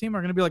on their team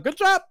are going to be like, good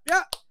job.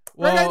 Yeah.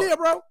 Great idea,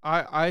 bro.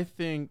 I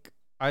think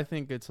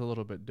it's a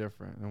little bit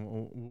different.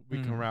 And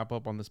we can wrap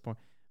up on this point.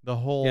 The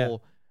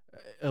whole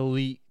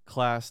elite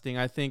class thing,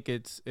 I think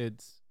it's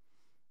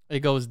it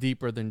goes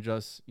deeper than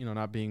just,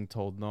 not being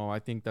told no. I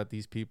think that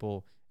these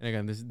people, and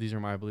again, these are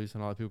my beliefs,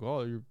 and a lot of people go,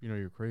 oh,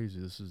 you're crazy.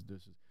 This is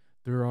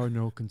there are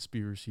no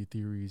conspiracy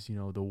theories.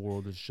 The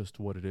world is just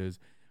what it is.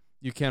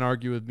 You can't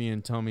argue with me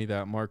and tell me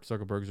that Mark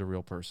Zuckerberg's a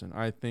real person.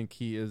 I think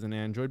he is an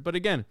android. But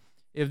again,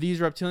 if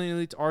these reptilian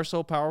elites are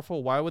so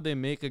powerful, why would they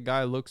make a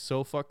guy look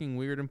so fucking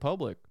weird in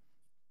public?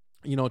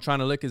 Trying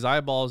to lick his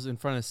eyeballs in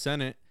front of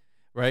Senate,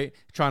 right?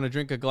 Trying to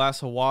drink a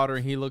glass of water,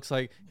 and he looks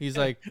like he's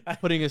like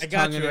putting his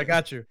tongue in it. I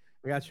got you.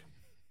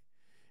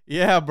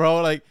 Yeah,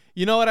 bro. Like,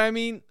 you know what I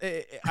mean?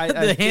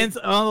 The hands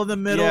all in the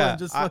middle and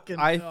just fucking.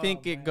 I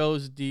think it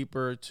goes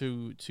deeper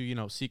to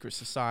secret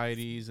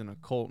societies and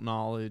occult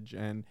knowledge,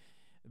 and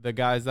the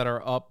guys that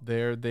are up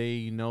there,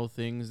 they know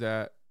things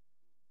that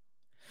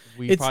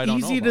we probably don't know about.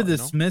 It's easy to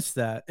dismiss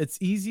that. It's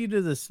easy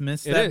to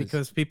dismiss that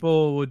because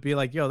people would be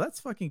like, yo, that's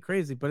fucking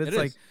crazy. But it's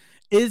like,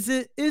 is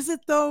it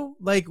though?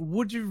 Like,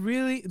 would you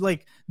really,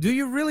 like, do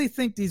you really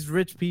think these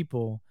rich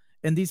people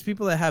and these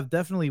people that have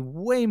definitely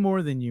way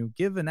more than you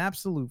give an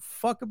absolute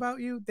fuck about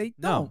you? They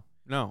don't.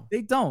 No,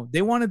 they don't.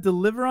 They want to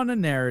deliver on a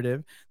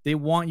narrative. They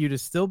want you to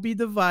still be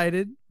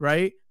divided,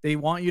 right? They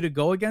want you to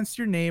go against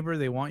your neighbor.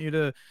 They want you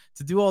to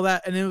do all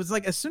that. And it was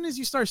like, as soon as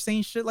you start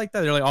saying shit like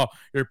that, they're like, oh,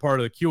 you're part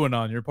of the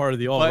QAnon. You're part of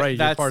the alt-right.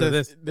 You're part of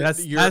this.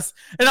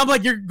 And I'm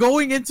like, you're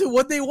going into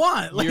what they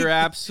want. Like, you're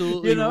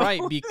absolutely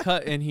right.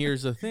 And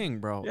here's the thing,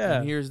 bro. Yeah.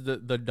 And here's the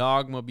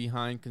dogma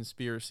behind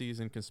conspiracies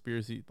and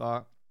conspiracy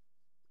thought,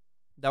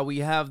 that we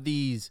have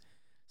these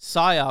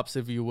psyops,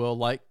 if you will,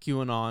 like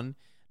QAnon,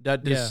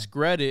 that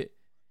discredit,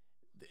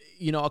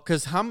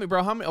 because how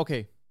many,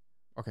 okay.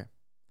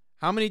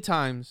 How many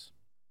times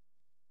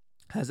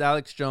has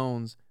Alex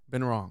Jones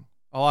been wrong?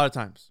 A lot of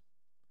times.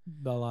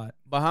 A lot.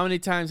 But how many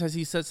times has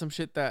he said some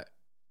shit that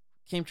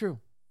came true?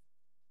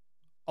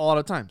 A lot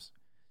of times.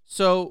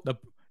 So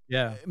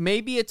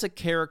maybe it's a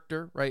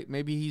character, right?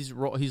 Maybe he's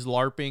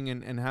LARPing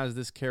and has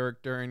this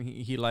character, and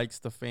he likes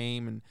the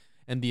fame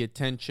and the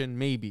attention,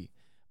 maybe.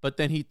 But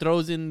then he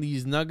throws in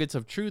these nuggets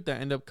of truth that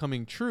end up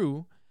coming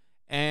true,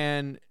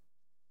 and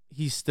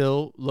he's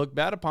still looked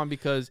bad upon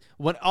because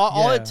when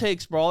all it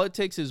takes, bro, all it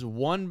takes is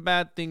one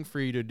bad thing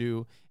for you to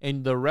do,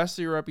 and the rest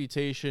of your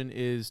reputation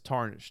is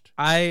tarnished.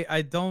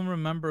 I don't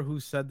remember who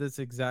said this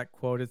exact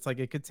quote. It's like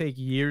it could take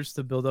years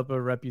to build up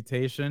a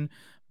reputation,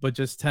 but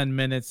just 10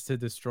 minutes to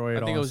destroy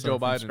it. I think it was Joe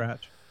Biden.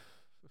 Scratch.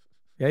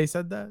 Yeah, he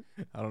said that.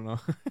 I don't know.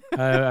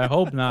 I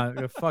hope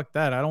not. Fuck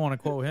that. I don't want to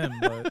quote him,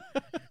 but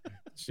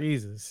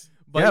Jesus.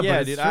 But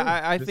yeah, dude,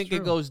 I think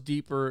it goes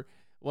deeper.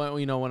 When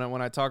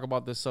when I talk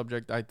about this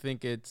subject, I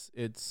think it's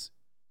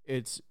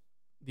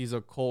these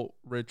occult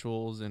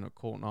rituals and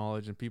occult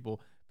knowledge, and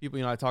people.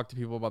 I talk to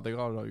people about, they go,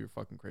 oh no, you're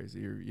fucking crazy.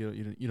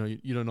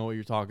 You don't know what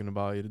you're talking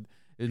about.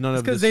 None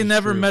of because they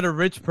never met a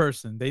rich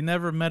person. They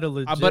never met a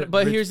legit. But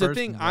rich here's person, the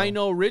thing: bro. I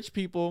know rich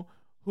people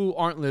who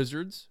aren't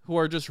lizards, who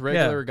are just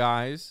regular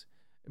guys.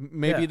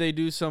 Maybe they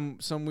do some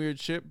weird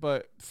shit,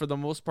 but for the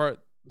most part,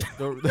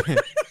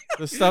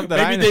 the stuff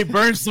that maybe they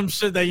burn some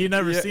shit that you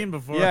never seen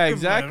before. Yeah,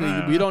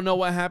 exactly. We don't know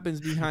what happens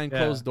behind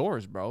closed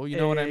doors, bro. You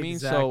know what I mean?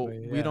 So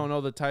we don't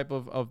know the type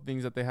of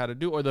things that they had to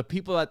do, or the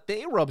people that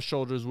they rub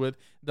shoulders with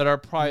that are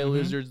probably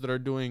lizards that are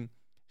doing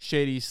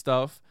shady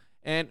stuff.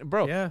 And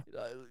bro,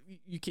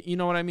 you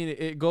know what I mean?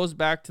 It goes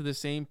back to the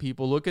same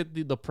people. Look at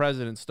the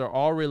presidents. They're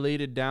all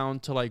related down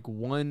to like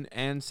one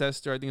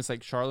ancestor. I think it's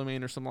like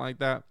Charlemagne or something like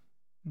that.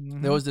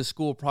 There was this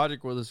school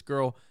project where this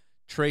girl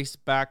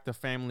traced back the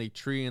family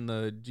tree and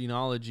the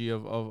genealogy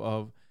of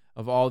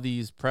all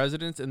these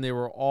presidents, and they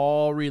were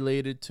all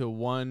related to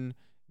one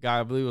guy.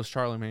 I believe it was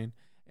Charlemagne.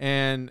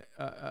 And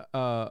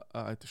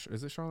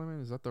is it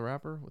Charlemagne? Is that the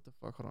rapper? What the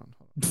fuck? Hold on.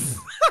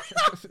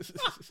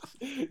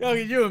 Yo,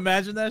 can you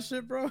imagine that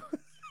shit, bro?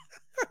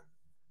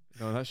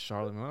 No, that's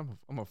Charlemagne.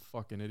 I'm a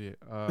fucking idiot.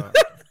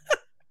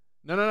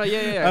 No.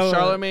 Yeah.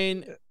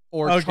 Charlemagne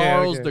or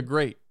Charles the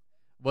Great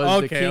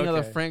was the king of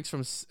the Franks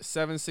from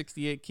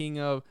 768, king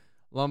of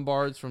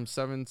Lombards from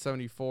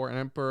 774, and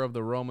emperor of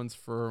the Romans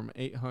from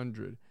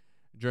 800.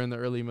 During the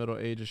early Middle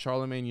Ages,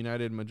 Charlemagne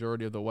united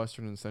majority of the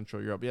Western and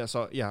Central Europe. Yeah,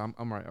 so yeah,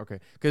 I'm right. Okay,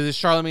 because it's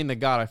Charlemagne the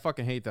God. I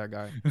fucking hate that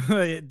guy.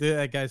 Dude,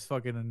 that guy's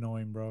fucking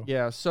annoying, bro.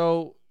 Yeah.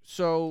 So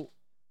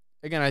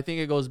again, I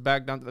think it goes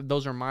back down.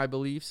 Those are my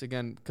beliefs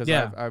again, because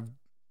I've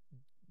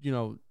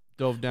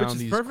dove down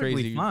these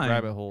crazy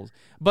rabbit holes.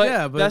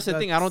 But that's the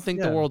thing. I don't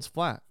think the world's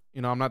flat.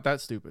 I'm not that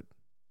stupid.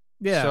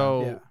 Yeah.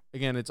 So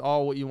again, it's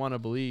all what you want to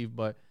believe.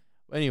 But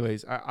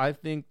anyways, I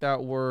think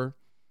that we're,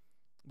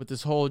 with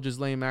this whole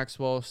Ghislaine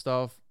Maxwell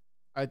stuff,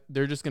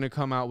 they're just going to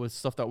come out with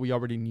stuff that we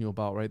already knew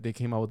about, right? They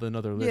came out with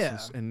another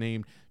list and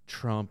named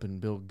Trump and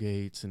Bill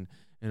Gates and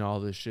all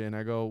this shit. And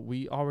I go,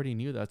 we already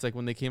knew that. It's like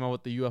when they came out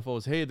with the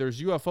UFOs. Hey,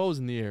 there's UFOs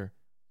in the air.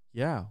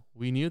 Yeah,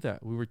 we knew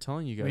that. We were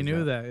telling you guys. We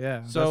knew that,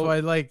 yeah. So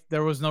that's why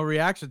there was no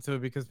reaction to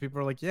it, because people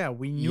are like, yeah,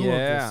 we knew of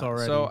this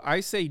already. So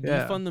I say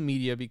defund the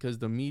media, because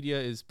the media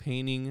is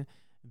painting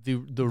the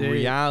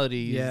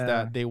realities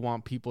that they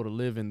want people to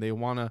live in. They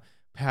want to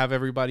have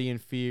everybody in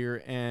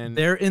fear, and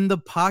they're in the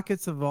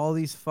pockets of all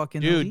these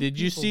fucking dude. Did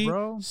you people, see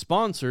bro?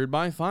 Sponsored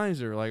by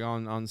Pfizer, like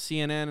on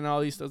CNN and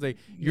all these stuff? Like,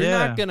 you're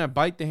not gonna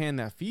bite the hand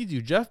that feeds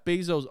you. Jeff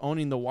Bezos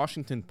owning the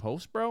Washington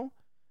Post, bro.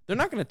 They're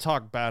not gonna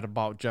talk bad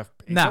about Jeff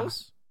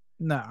Bezos.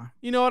 Nah.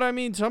 You know what I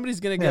mean? Somebody's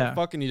gonna get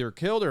fucking either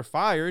killed or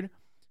fired.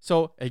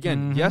 So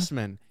again, yes,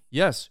 men.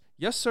 Yes,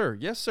 sir.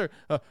 Yes, sir.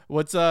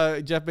 What's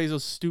Jeff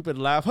Bezos' stupid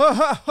laugh? You know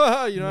what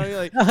I mean?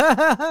 Like,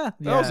 that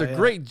was a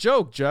great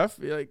joke, Jeff.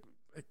 Like,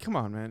 come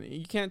on, man.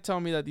 You can't tell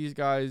me that these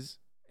guys,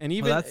 and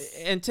even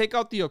and take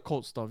out the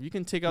occult stuff. You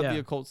can take out the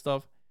occult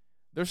stuff.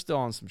 They're still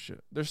on some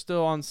shit. They're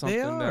still on something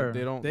that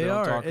they don't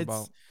talk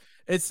about.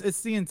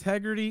 It's the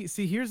integrity.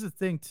 See, here's the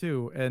thing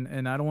too,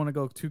 and I don't want to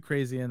go too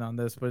crazy in on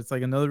this, but it's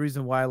like another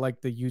reason why I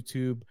like the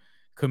YouTube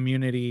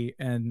community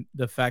and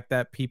the fact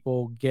that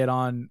people get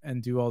on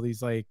and do all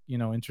these, like, you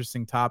know,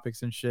 interesting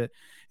topics and shit,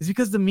 is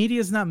because the media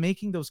is not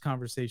making those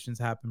conversations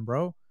happen,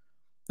 bro.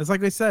 It's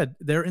like I said,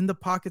 they're in the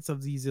pockets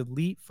of these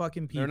elite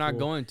fucking people. They're not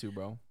going to,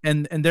 bro.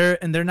 And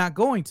they're not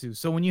going to.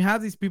 So when you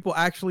have these people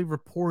actually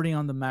reporting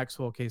on the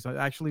Maxwell case,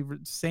 actually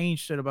saying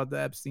shit about the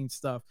Epstein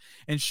stuff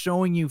and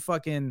showing you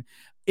fucking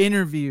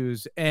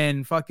interviews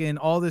and fucking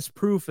all this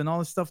proof and all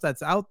this stuff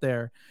that's out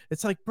there,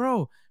 it's like,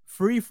 bro,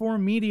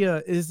 free-form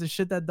media is the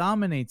shit that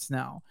dominates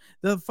now.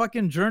 The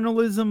fucking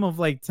journalism of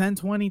like 10,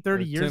 20,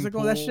 30 years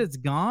ago, that shit's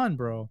gone,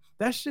 bro.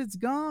 That shit's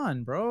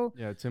gone, bro.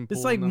 Yeah,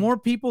 it's like more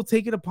people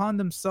take it upon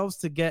themselves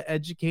to get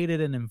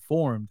educated and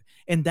informed.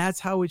 And that's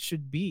how it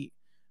should be,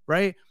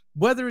 right?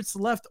 Whether it's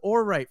left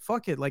or right,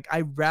 fuck it. Like,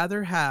 I'd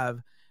rather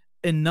have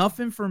enough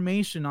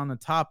information on the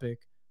topic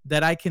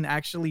that I can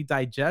actually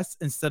digest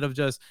instead of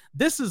just,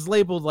 this is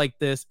labeled like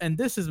this, and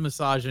this is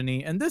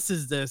misogyny, and this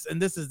is this, and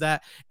this is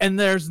that, and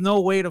there's no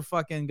way to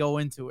fucking go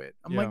into it.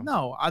 I'm like,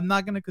 no, I'm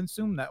not going to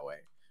consume that way.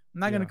 I'm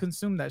not going to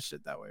consume that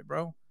shit that way,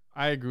 bro.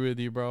 I agree with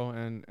you, bro.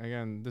 And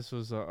again, this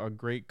was a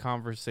great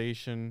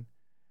conversation.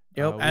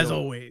 Yep, as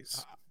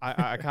always.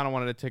 I kind of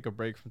wanted to take a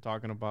break from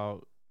talking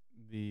about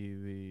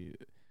the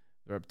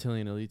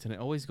reptilian elites, and it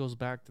always goes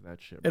back to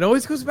that shit, bro. It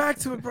always goes back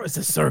to it, bro. It's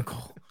a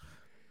circle.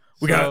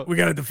 We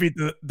gotta defeat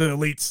the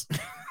elites.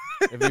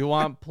 If you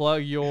want,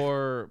 plug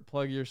your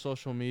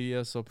social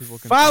media so people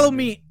can follow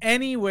me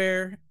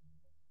anywhere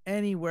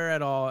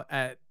at all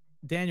at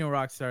Daniel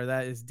Rockstar.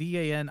 That is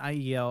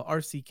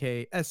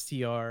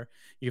DanielRckstr.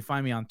 You can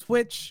find me on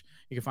Twitch.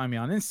 You can find me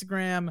on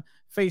Instagram,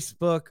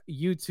 Facebook,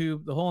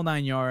 YouTube, the whole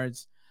 9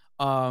 yards.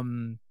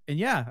 And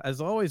yeah,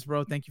 as always,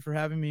 bro, thank you for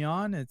having me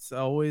on. It's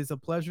always a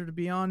pleasure to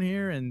be on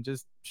here and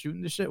just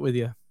shooting the shit with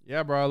you.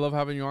 Yeah, bro, I love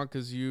having you on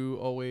because you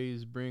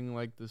always bring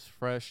like this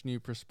fresh new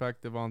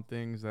perspective on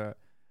things that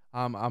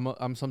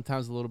I'm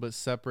sometimes a little bit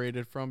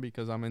separated from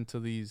because I'm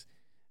into these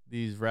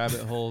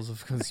rabbit holes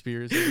of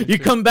conspiracy. You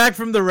come back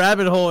from the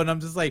rabbit hole and I'm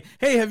just like,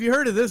 hey, have you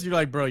heard of this? You're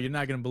like, bro, you're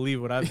not gonna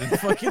believe what I've been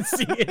fucking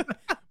seeing.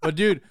 But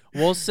dude,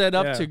 we'll set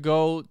up to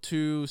go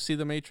to see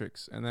The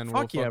Matrix, and then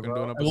we'll fucking do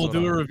an episode. We'll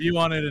do a review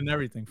on it and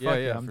everything. Fuck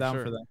yeah, I'm down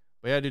for that.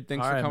 But yeah, dude,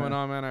 thanks for coming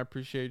on, man. I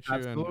appreciate you.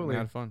 Absolutely. And we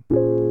had fun.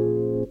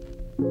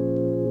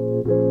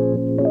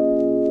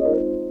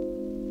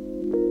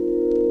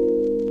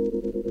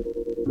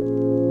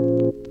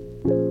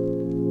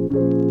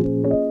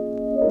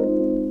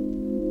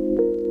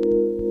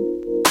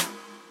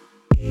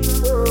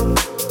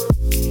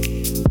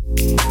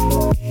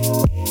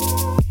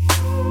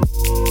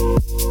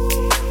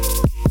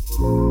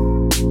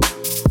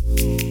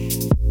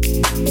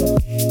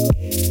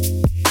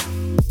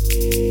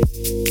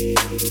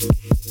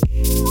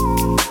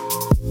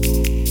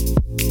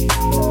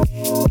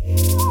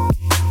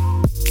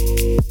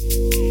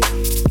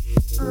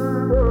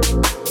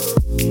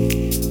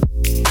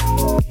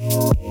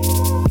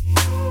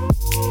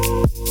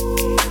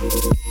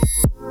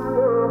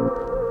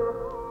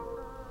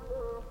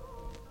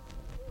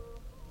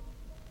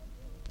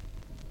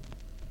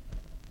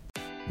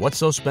 What's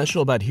so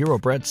special about Hero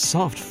Bread's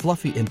soft,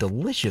 fluffy, and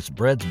delicious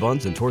breads,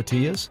 buns, and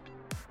tortillas?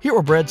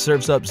 Hero Bread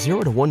serves up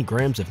 0 to 1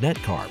 grams of net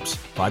carbs,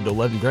 5 to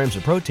 11 grams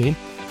of protein,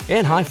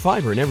 and high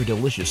fiber in every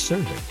delicious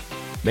serving.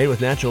 Made with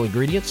natural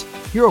ingredients,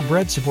 Hero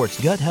Bread supports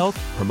gut health,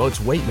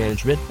 promotes weight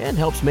management, and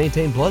helps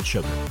maintain blood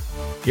sugar.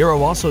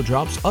 Hero also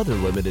drops other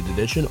limited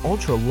edition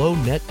ultra-low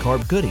net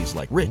carb goodies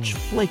like rich,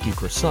 flaky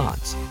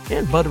croissants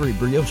and buttery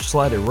brioche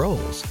slider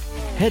rolls.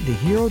 Head to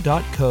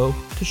hero.co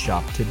to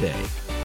shop today.